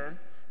mother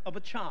of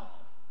a child.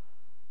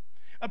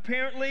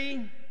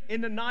 Apparently, in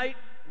the night,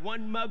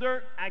 one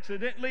mother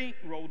accidentally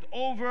rolled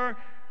over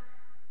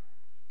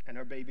and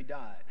her baby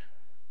died.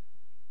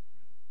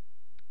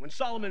 When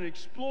Solomon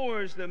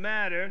explores the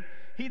matter,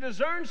 he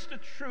discerns the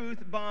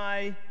truth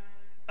by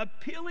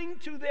appealing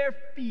to their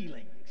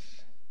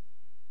feelings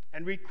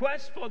and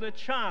requests for the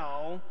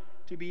child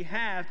to be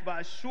halved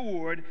by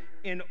sword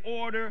in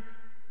order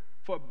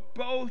for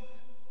both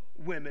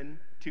women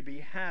to be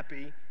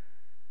happy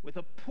with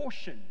a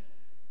portion,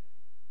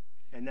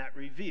 and that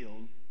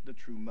revealed the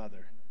true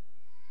mother.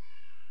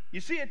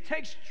 You see, it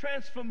takes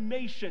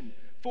transformation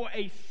for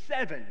a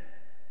 7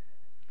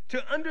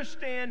 to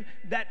understand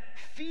that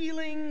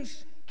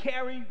feelings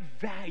carry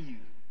value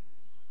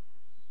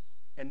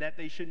and that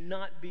they should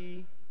not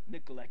be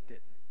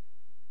neglected,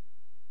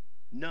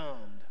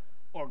 numbed,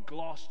 or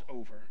glossed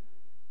over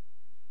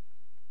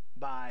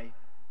by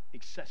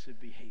excessive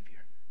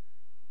behavior.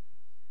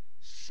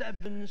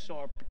 7s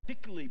are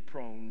particularly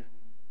prone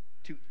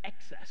to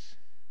excess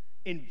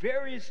in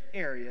various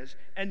areas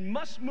and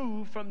must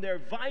move from their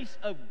vice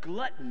of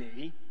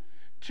gluttony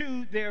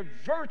to their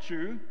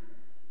virtue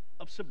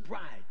of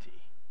sobriety.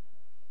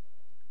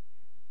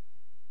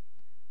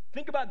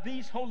 Think about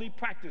these holy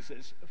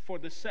practices for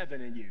the 7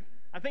 in you.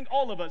 I think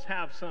all of us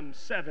have some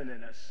 7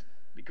 in us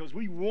because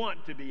we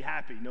want to be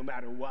happy no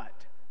matter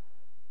what.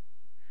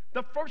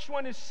 The first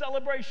one is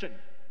celebration.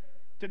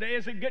 Today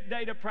is a good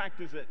day to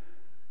practice it.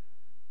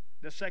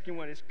 The second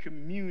one is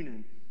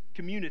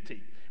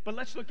community. But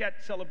let's look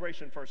at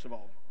celebration first of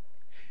all.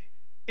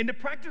 In the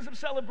practice of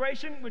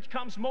celebration, which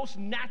comes most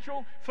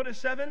natural for the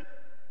 7,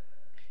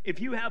 if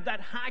you have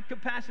that high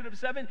capacity of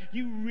 7,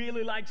 you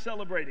really like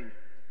celebrating.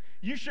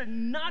 You should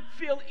not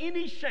feel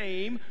any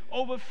shame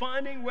over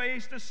finding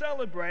ways to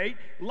celebrate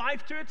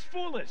life to its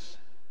fullest,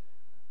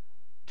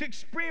 to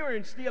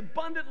experience the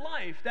abundant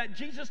life that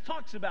Jesus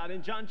talks about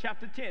in John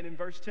chapter 10 and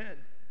verse 10.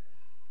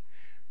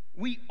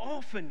 We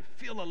often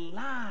feel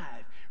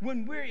alive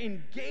when we're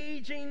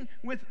engaging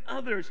with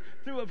others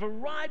through a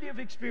variety of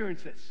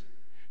experiences.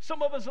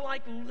 Some of us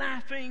like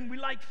laughing, we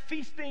like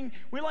feasting,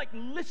 we like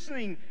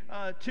listening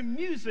to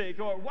music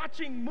or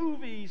watching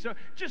movies or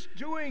just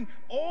doing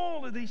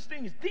all of these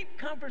things, deep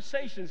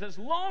conversations, as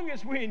long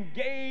as we're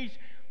engaged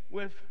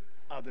with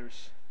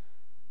others.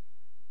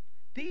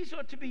 These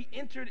are to be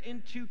entered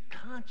into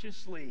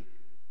consciously,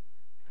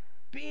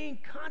 being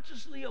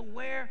consciously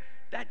aware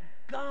that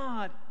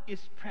God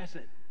is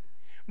present.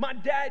 My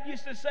dad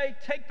used to say,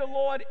 take the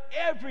Lord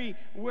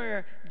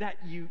everywhere that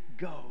you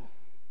go.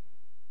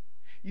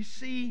 You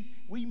see,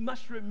 we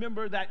must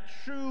remember that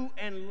true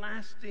and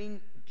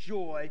lasting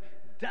joy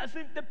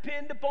doesn't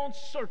depend upon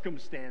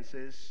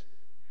circumstances,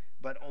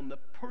 but on the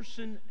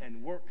person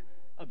and work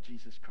of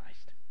Jesus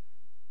Christ.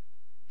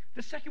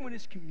 The second one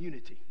is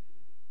community.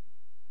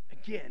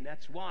 Again,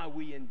 that's why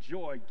we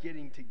enjoy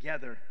getting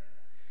together.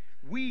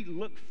 We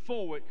look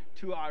forward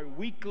to our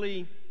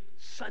weekly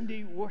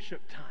Sunday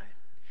worship time.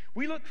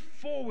 We look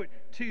forward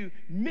to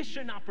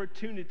mission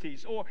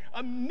opportunities or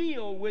a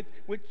meal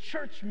with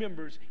church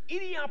members,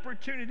 any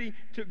opportunity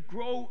to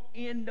grow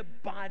in the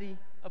body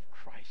of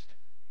Christ,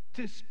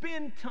 to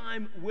spend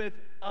time with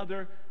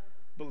other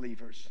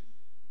believers,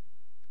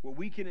 where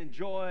we can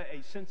enjoy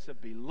a sense of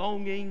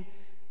belonging,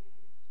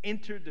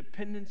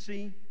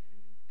 interdependency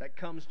that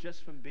comes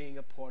just from being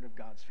a part of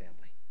God's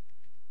family.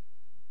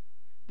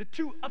 The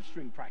 2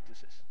 upstream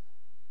practices,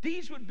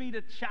 these would be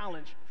the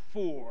challenge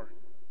for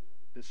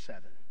the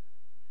 7.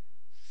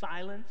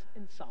 Silence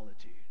and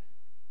solitude.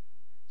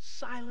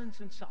 Silence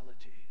and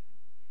solitude.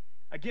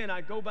 Again,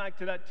 I go back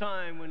to that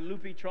time when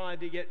Lupe tried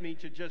to get me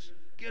to just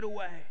get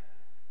away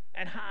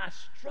and how I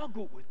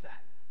struggled with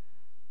that,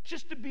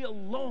 just to be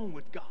alone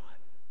with God.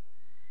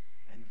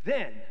 And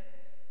then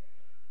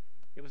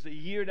it was the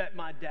year that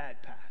my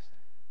dad passed,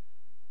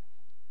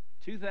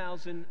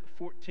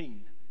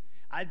 2014.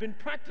 I'd been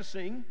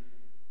practicing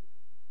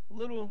a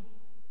little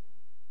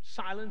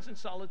silence and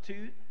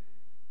solitude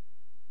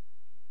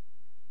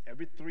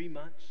every 3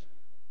 months.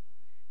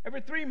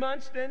 Every 3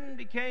 months then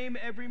became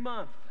every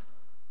month.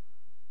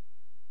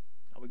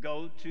 I would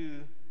go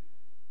to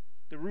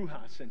the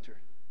Ruha Center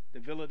the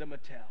Villa de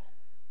Mattel,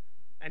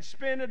 and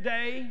spend a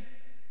day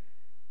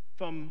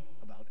from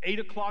about 8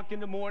 o'clock in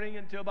the morning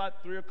until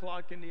about 3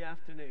 o'clock in the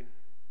afternoon,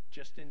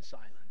 just in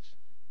silence.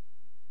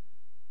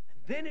 And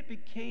then it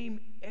became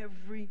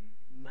every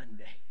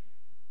Monday.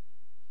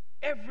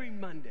 Every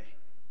Monday.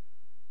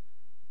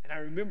 And I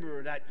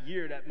remember that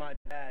year that my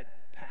dad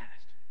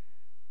passed.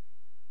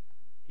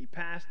 He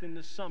passed in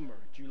the summer,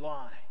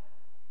 July.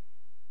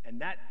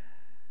 And that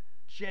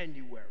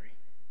January,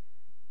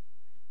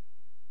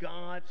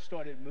 God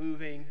started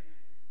moving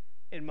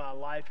in my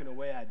life in a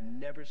way I'd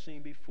never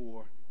seen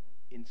before,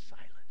 in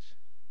silence.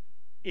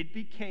 It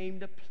became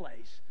the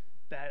place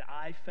that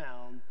I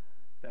found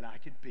that I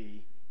could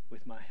be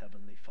with my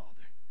Heavenly Father.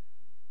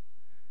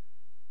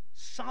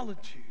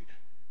 Solitude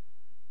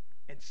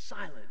and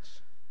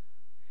silence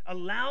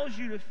allows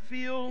you to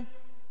feel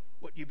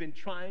what you've been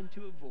trying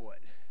to avoid.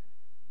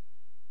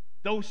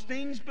 Those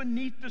things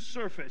beneath the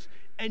surface,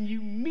 and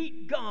you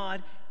meet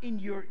God in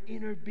your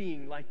inner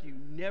being like you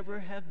never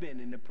have been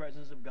in the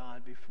presence of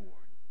God before,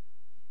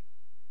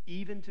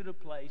 even to the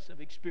place of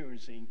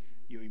experiencing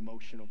your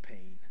emotional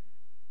pain.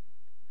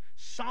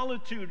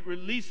 Solitude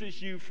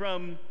releases you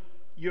from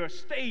your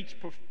stage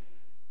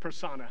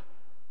persona.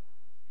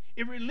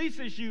 It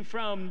releases you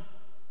from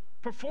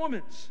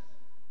performance,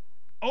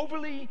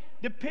 overly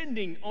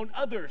depending on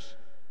others,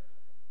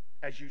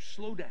 as you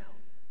slow down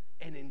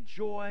and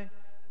enjoy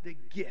the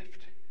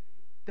gift,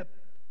 the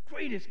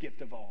greatest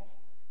gift of all,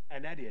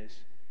 and that is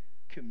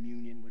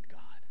communion with God.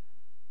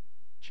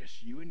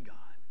 Just you and God.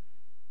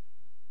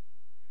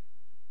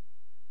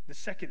 The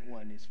second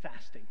one is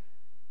fasting.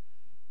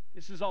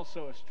 This is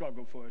also a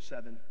struggle for us,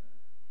 7.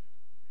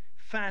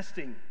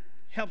 Fasting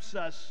helps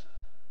us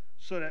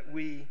so that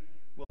we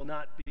will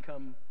not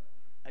become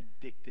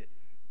addicted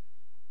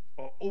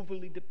or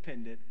overly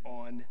dependent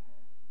on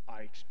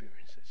our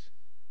experiences.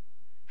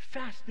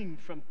 Fasting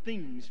from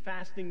things,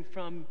 fasting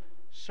from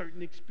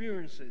certain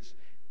experiences.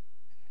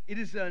 It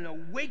is an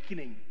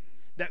awakening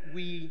that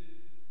we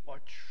are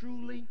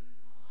truly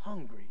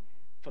hungry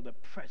for the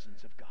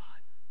presence of God.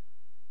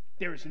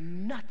 There is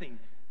nothing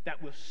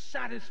that will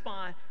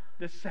satisfy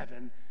the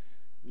 7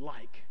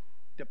 like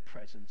the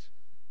presence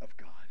of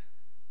God.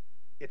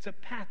 It's a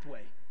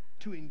pathway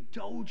to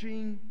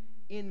indulging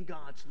in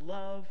God's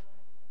love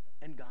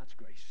and God's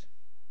grace.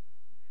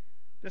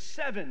 The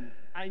 7,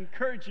 I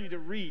encourage you to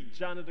read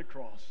John of the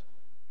Cross.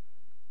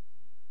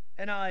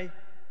 And I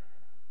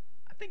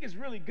think it's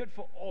really good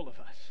for all of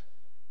us.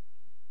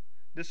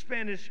 The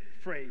Spanish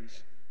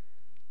phrase,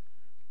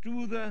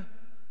 todo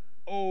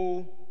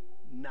o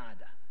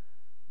nada.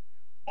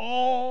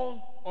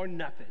 All or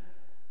nothing.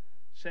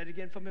 Say it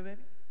again for me, baby.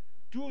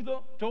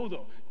 Todo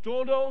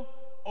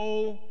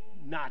o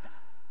nada.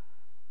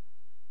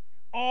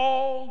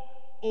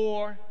 All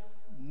or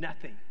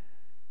nothing.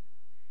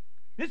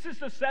 This is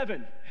the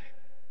 7.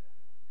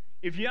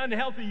 If you're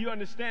unhealthy, you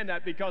understand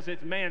that because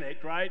it's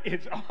manic, right?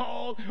 It's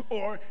all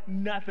or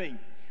nothing.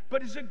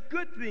 But it's a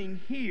good thing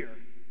here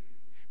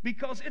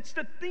because it's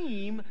the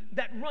theme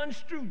that runs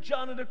through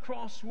John of the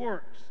Cross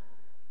works.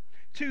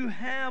 To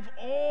have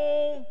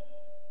all,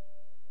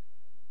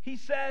 he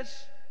says,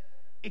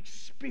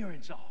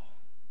 experience all,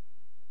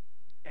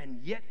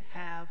 and yet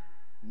have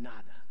nada,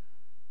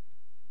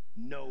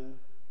 no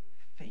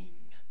thing.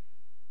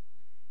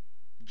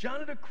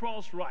 John of the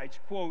Cross writes,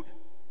 quote,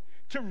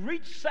 to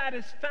reach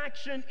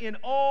satisfaction in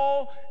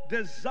all,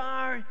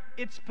 desire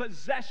its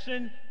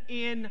possession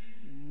in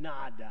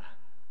nada,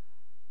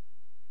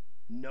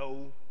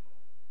 no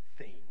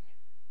thing.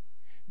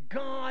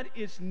 God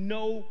is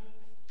no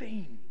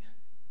thing.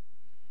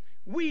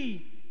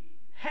 We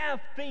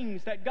have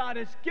things that God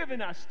has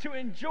given us to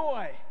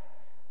enjoy.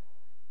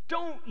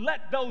 Don't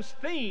let those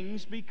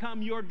things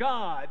become your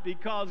God,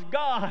 because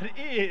God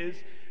is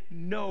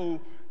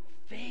no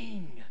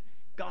thing.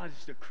 God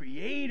is the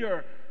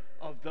creator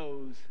of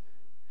those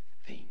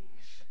things.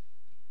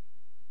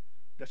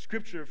 The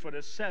scripture for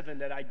the 7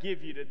 that I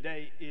give you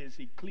today is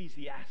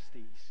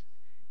Ecclesiastes.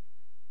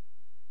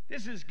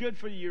 This is good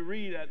for you to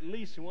read at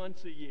least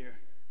once a year.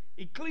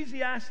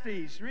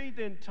 Ecclesiastes, read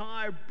the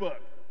entire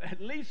book. At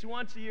least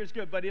once a year is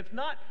good. But if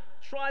not,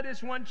 try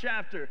this one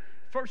chapter,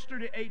 1st through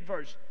the 8th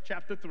verse,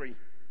 chapter 3.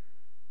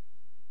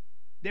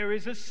 There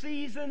is a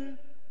season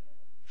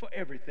for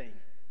everything.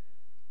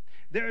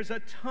 There is a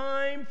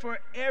time for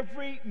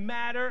every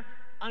matter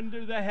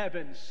under the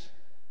heavens.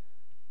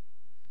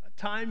 A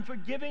time for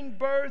giving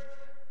birth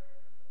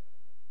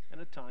and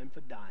a time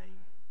for dying.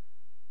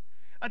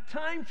 A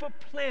time for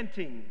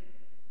planting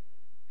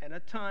and a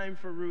time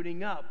for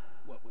rooting up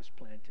what was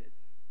planted.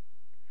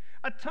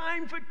 A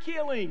time for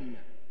killing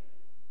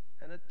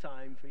and a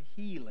time for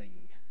healing.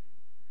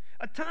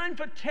 A time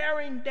for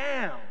tearing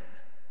down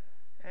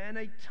and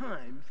a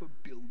time for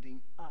building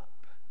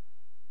up.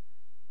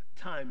 A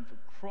time for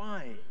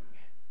crying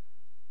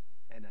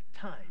and a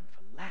time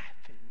for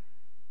laughing.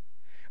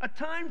 A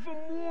time for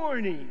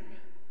mourning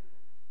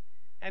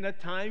and a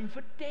time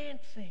for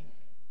dancing.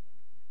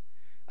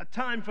 A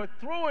time for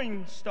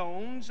throwing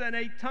stones and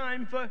a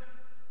time for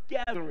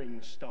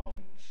gathering stones.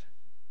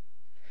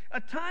 a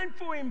time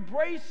for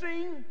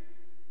embracing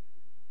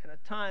and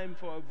a time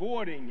for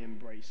avoiding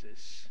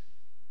embraces,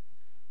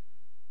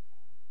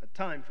 a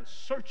time for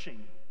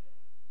searching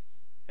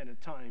and a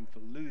time for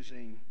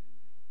losing,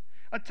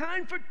 a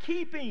time for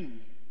keeping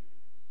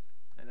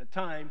and a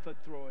time for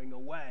throwing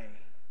away,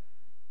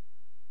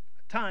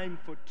 a time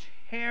for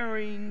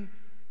tearing,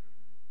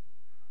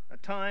 a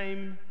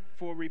time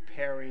for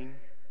repairing,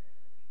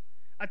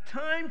 a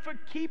time for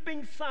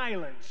keeping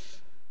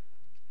silence,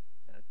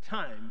 and a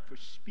time for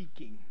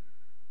speaking,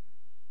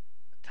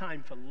 a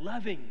time for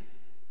loving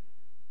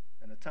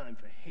and a time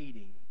for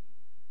hating,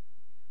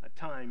 a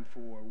time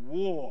for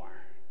war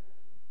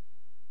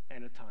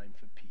and a time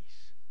for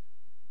peace.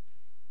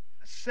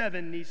 A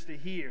 7 needs to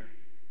hear,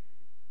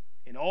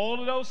 in all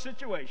of those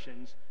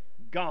situations,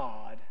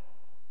 God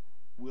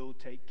will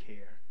take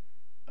care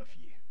of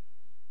you.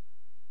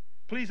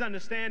 Please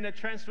understand that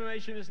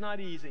transformation is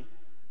not easy.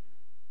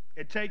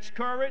 It takes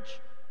courage.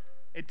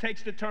 It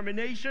takes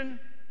determination.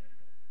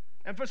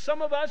 And for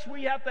some of us,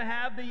 we have to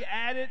have the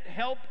added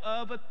help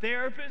of a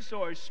therapist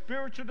or a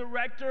spiritual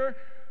director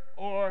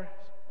or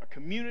a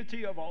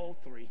community of all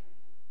three.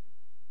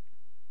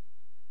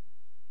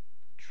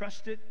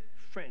 Trusted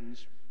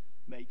friends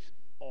make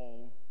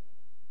all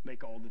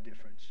the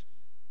difference.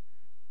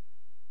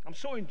 I'm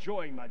so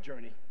enjoying my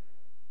journey.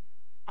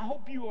 I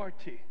hope you are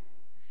too.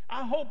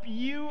 I hope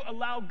you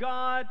allow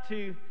God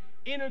to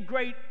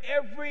integrate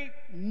every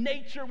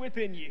nature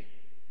within you.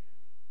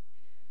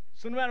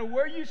 So no matter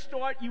where you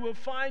start, you will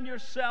find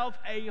yourself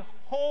a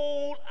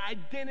whole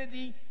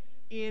identity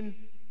in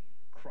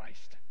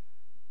Christ.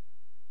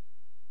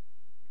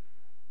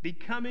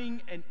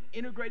 Becoming an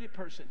integrated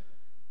person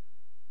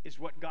is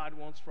what God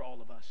wants for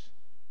all of us.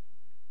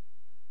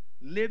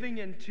 Living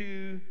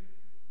into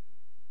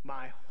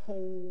my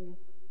whole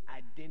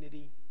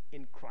identity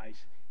in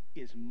Christ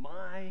is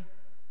my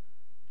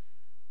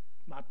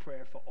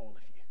prayer for all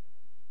of you.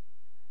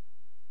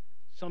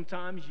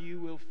 Sometimes you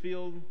will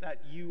feel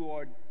that you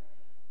are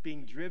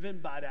being driven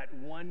by that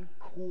one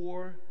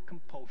core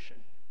compulsion.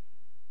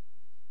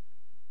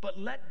 But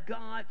let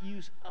God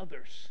use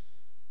others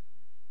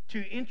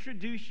to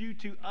introduce you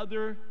to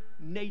other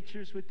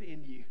natures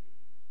within you.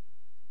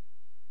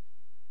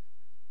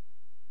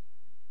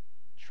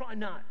 Try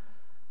not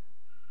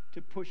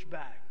to push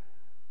back.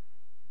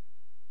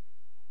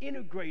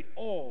 Integrate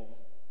all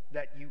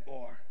that you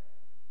are.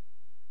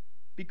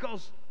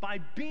 Because by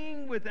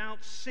being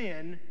without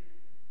sin,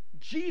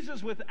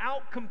 Jesus,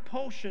 without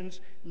compulsions,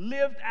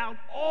 lived out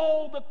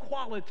all the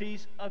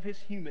qualities of his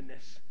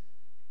humanness.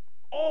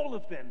 All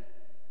of them.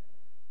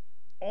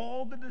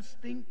 All the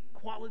distinct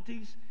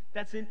qualities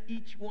that's in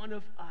each one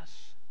of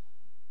us.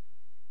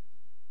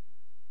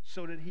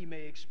 So that he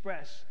may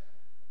express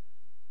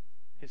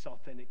his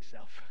authentic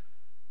self.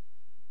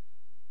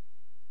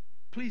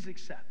 Please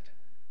accept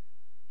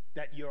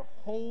that your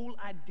whole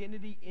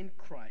identity in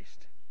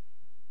Christ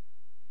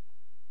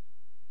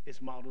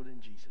is modeled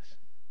in Jesus.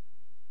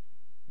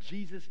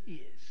 Jesus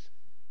is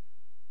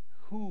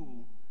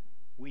who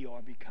we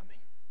are becoming.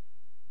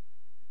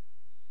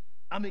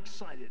 I'm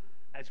excited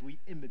as we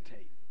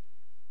imitate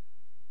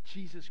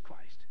Jesus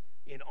Christ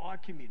in our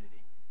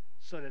community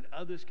so that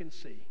others can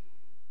see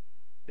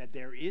that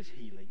there is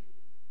healing,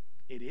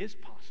 it is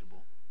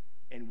possible,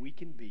 and we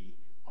can be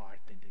our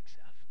authentic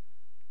self.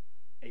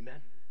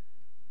 Amen?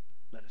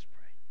 Let us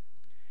pray.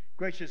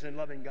 Gracious and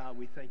loving God,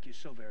 we thank you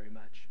so very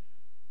much.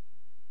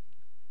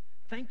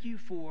 Thank you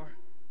for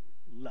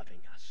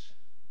loving us.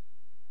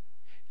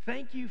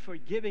 Thank you for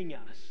giving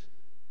us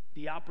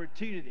the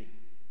opportunity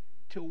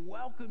to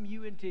welcome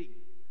you into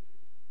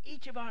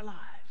each of our lives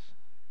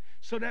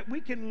so that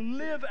we can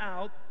live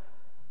out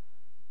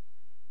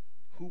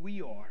who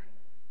we are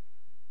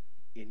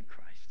in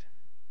Christ.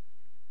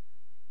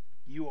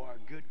 You are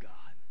a good God,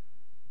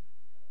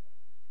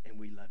 and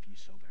we love you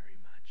so very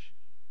much.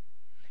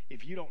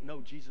 If you don't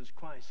know Jesus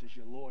Christ as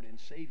your Lord and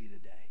Savior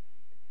today,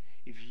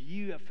 if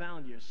you have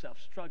found yourself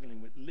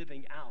struggling with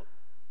living out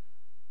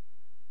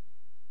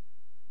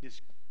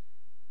this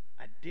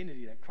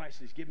identity that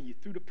Christ has given you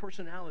through the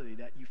personality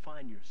that you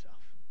find yourself,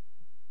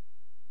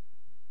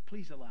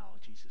 please allow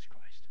Jesus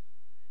Christ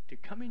to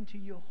come into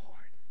your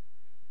heart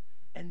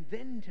and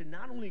then to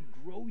not only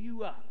grow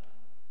you up,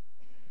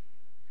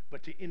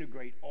 but to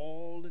integrate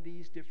all of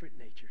these different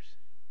natures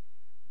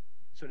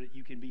so that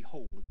you can be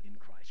whole in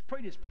Christ.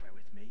 Pray this prayer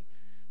with me.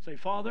 Say,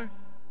 Father,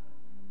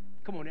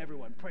 come on,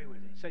 everyone, pray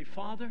with me. Say,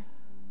 Father,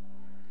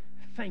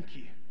 thank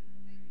you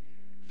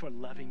for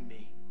loving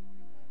me.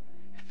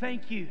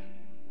 Thank you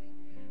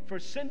for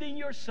sending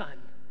your Son,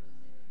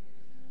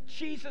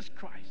 Jesus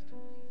Christ,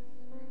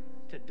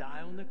 to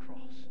die on the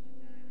cross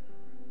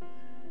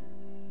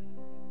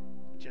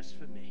just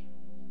for me.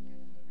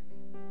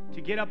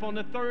 To get up on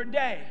the third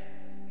day,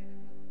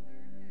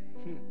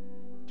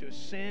 to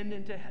ascend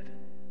into heaven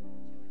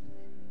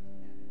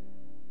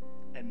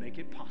and make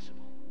it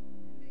possible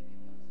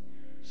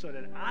so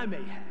that I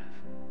may have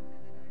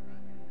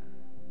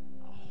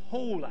a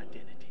whole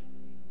identity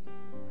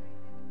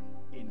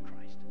in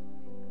Christ.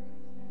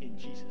 In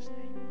Jesus'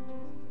 name,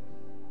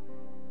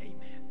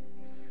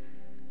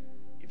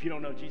 If you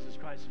don't know Jesus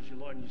Christ as your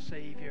Lord and your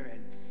Savior,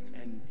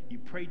 and you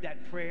prayed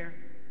that prayer,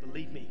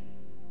 believe me,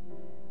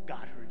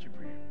 God heard your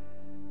prayer.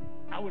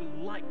 I would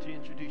like to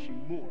introduce you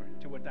more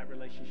to what that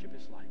relationship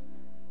is like.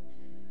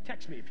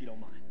 Text me if you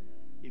don't mind.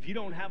 If you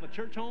don't have a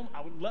church home,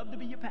 I would love to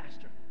be your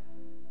pastor.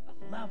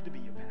 I'd love to be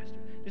your pastor.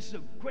 This is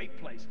a great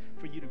place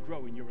for you to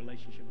grow in your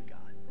relationship with God.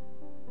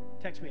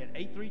 Text me at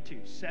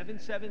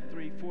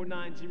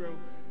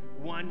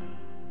 832-773-4901.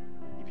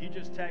 If you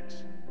just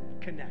text,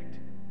 connect.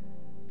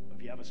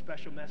 If you have a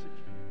special message,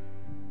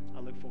 I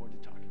look forward to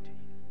talking to you.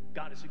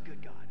 God is a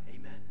good God.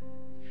 Amen.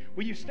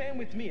 Will you stand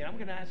with me? And I'm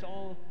going to ask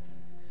all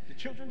the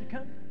children to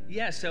come.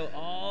 Yeah, so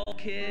all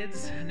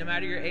kids, no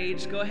matter your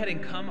age, go ahead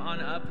and come on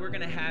up. We're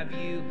going to have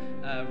you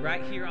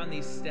right here on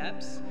these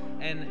steps.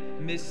 And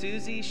Miss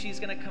Susie,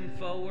 she's going to come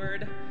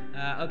forward.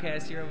 Okay, I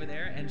see her over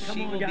there. And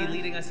she will be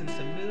leading us in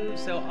some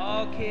moves. So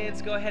all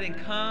kids, go ahead and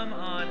come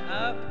on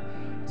up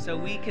so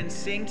we can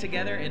sing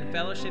together in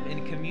fellowship,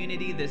 in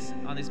community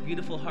on this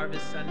beautiful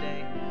Harvest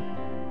Sunday.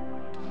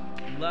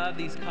 Love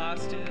these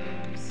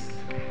costumes.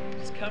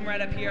 Just come right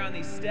up here on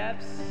these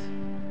steps.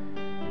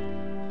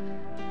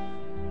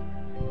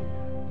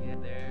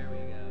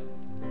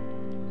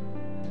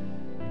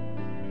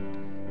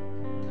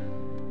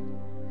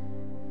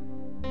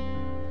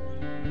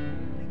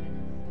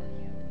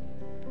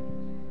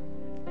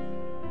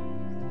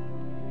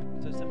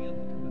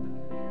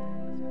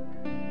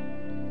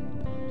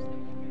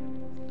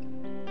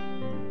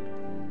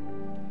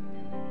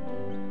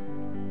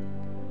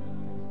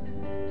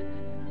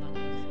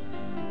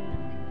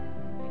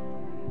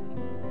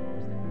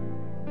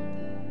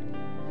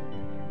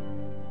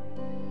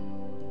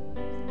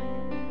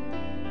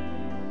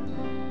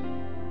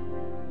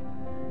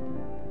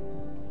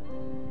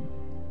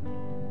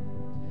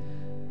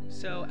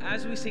 So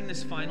as we sing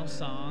this final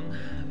song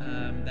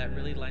that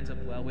really lines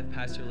up well with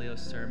Pastor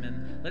Leo's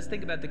sermon, let's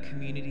think about the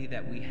community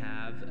that we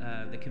have,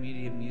 the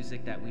community of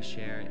music that we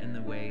share, and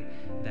the way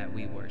that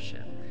we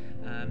worship.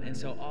 And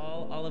so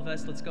all of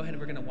us, let's go ahead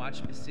and we're going to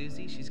watch Miss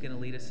Susie. She's going to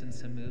lead us in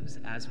some moves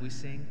as we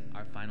sing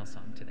our final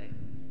song today.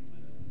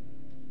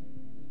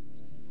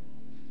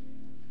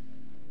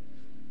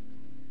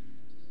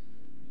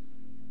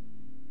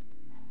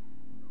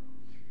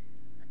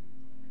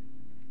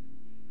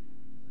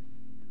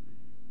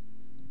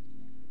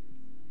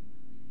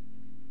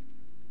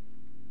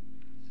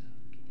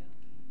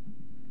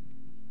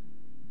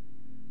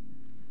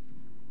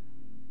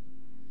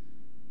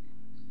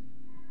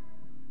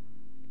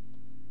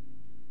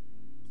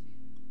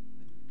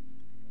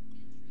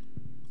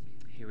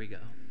 Here we go.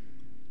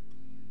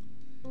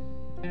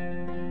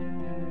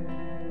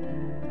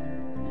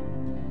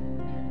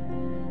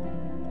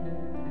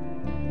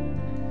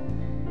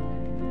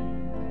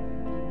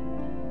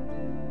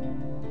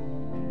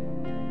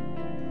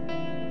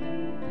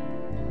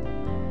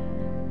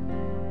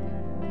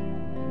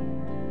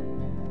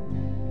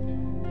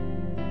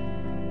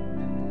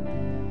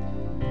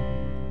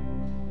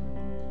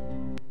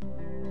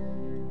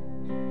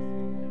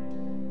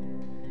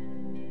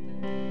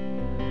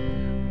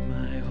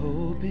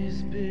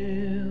 Is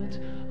built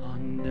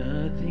on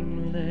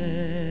nothing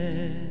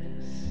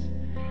less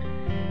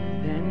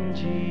than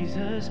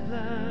Jesus'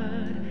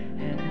 blood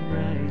and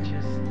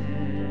righteousness.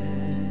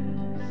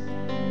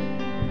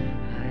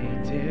 I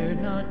dare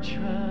not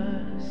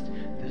trust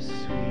the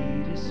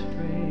sweetest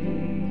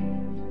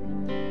frame,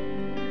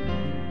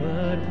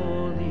 but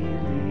wholly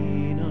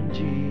lean on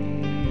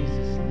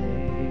Jesus'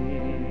 name.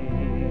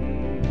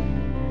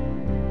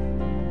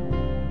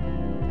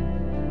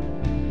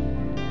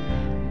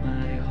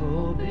 My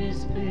hope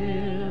is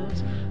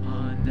built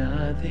on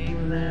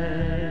nothing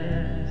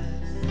less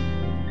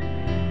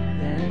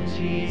than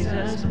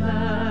Jesus'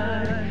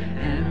 blood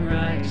and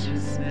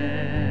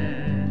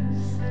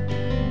righteousness.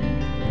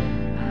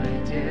 I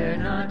dare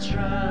not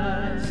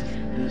trust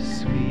the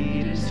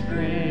sweetest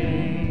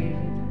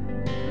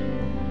frame,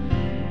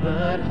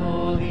 but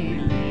wholly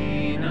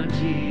lean on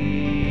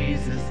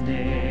Jesus'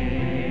 name.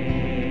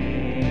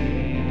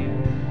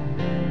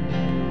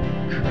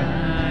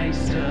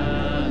 Christ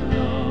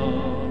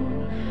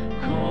alone,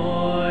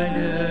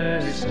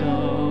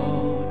 cornerstone,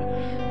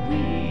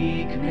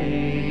 weak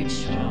made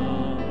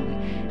strong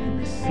in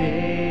the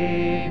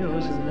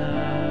Savior's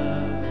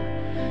love.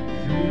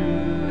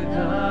 Through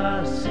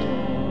the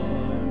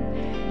storm,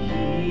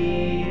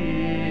 He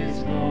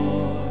is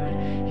Lord,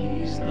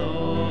 He's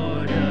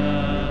Lord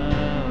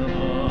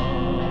of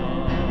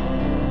all.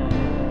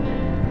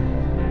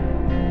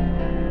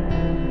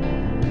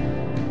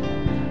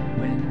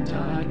 When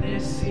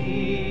darkness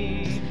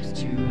seems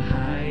to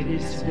hide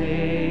His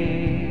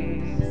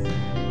face,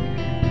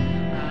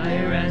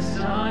 I rest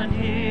on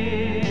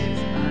His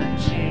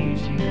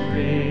unchanging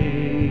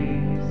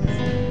grace.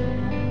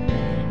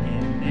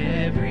 In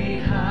every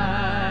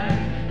high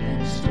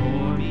and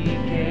stormy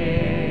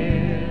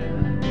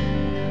gale,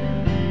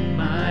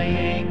 my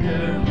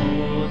anchor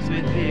holds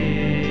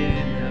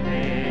within the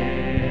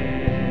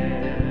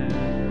veil.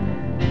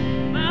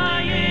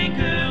 My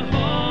anchor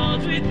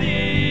holds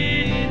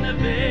within the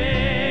veil.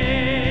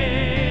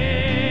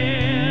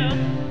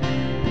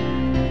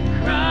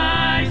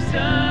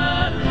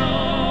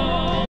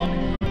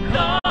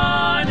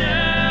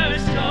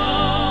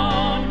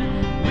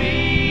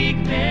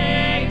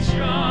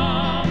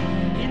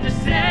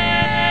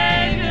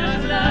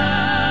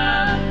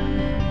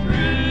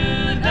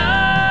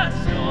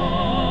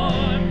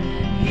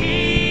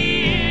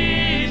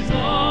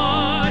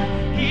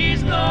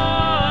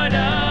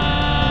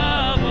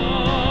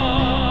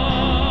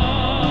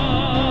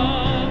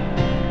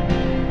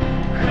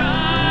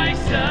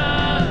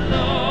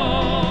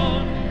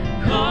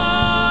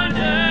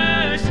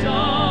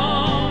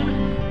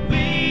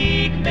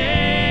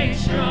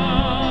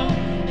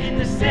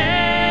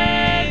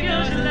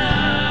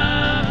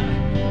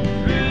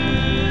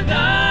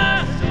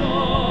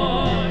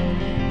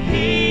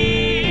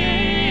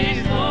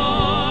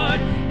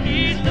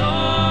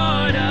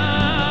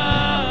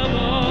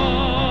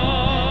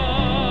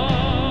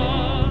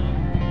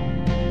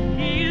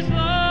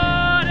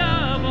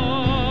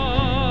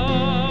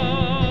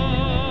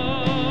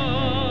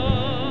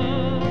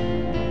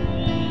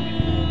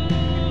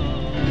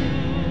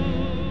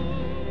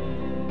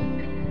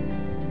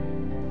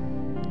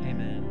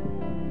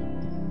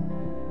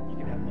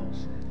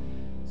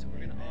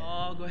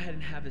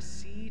 a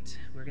seat.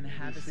 We're going to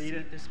have a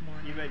seat this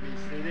morning. You may be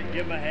seated.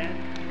 Give them a hand.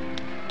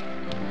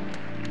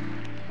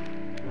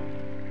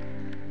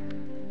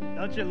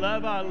 Don't you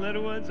love our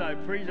little ones? I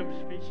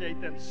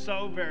appreciate them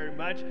so very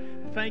much.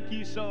 Thank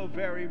you so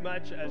very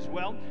much as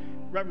well.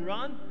 Reverend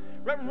Ron?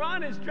 Reverend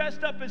Ron is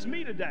dressed up as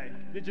me today.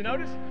 Did you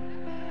notice?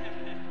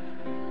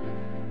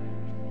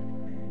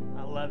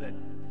 I love it.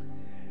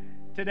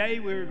 Today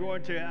we're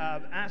going to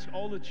ask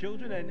all the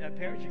children and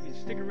parents, you can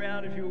stick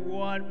around if you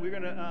want. We're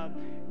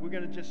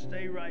gonna just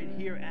stay right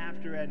here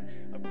after, and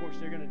of course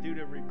they're gonna do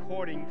the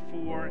recording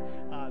for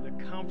the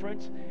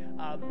conference.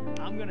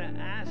 I'm gonna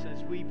ask,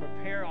 as we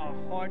prepare our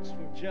hearts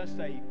for just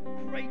a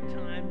great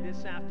time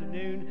this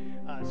afternoon,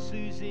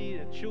 Susie,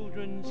 the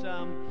children's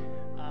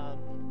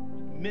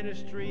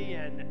ministry,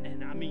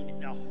 and I mean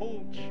the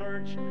whole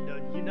church,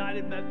 the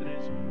United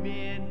Methodist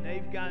men,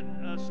 they've got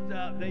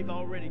stuff they've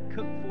already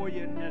cooked for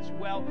you as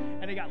well,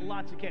 and they got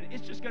lots of candy.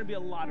 It's just going to be a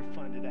lot of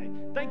fun today.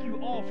 Thank you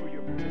all for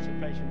your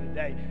participation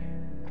today.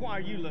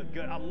 Choir, you look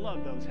good. I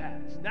love those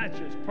hats. That's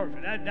just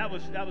perfect. That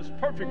was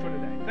perfect for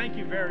today. Thank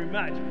you very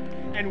much.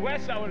 And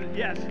Wes, I want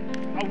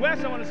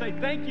to say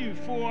thank you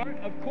for,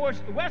 of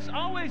course, Wes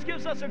always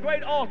gives us a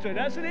great altar,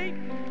 doesn't he?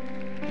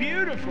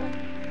 Beautiful.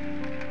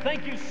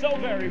 Thank you so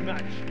very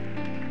much.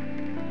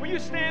 Will you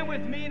stand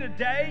with me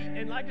today?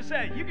 And like I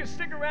said, you can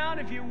stick around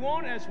if you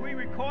want as we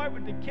record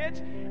with the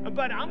kids.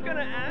 But I'm going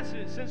to ask,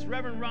 since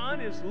Reverend Ron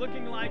is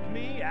looking like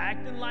me,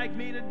 acting like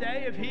me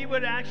today, if he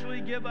would actually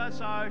give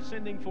us our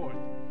sending forth.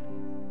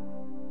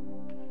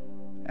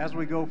 As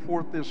we go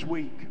forth this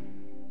week,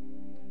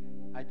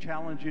 I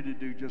challenge you to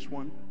do just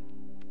one.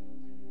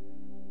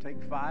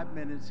 Take 5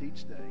 minutes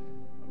each day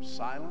of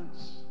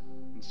silence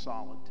and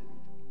solitude.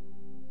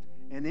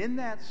 And in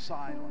that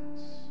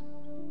silence,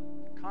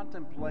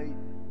 contemplate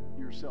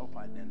your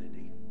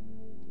self-identity.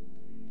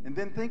 And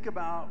then think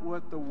about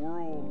what the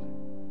world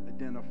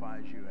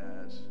identifies you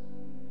as.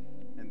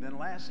 And then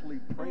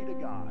lastly, pray to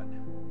God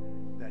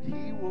that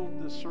He will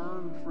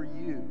discern for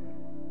you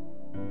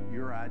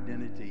your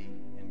identity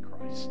in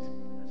Christ.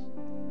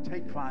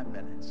 Take 5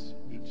 minutes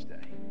each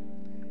day,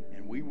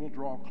 and we will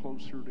draw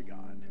closer to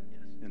God.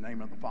 In the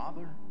name of the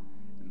Father,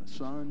 and the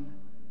Son,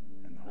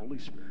 and the Holy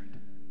Spirit.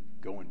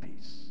 Go in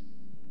peace.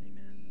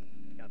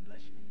 God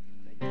bless you.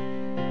 Thank you.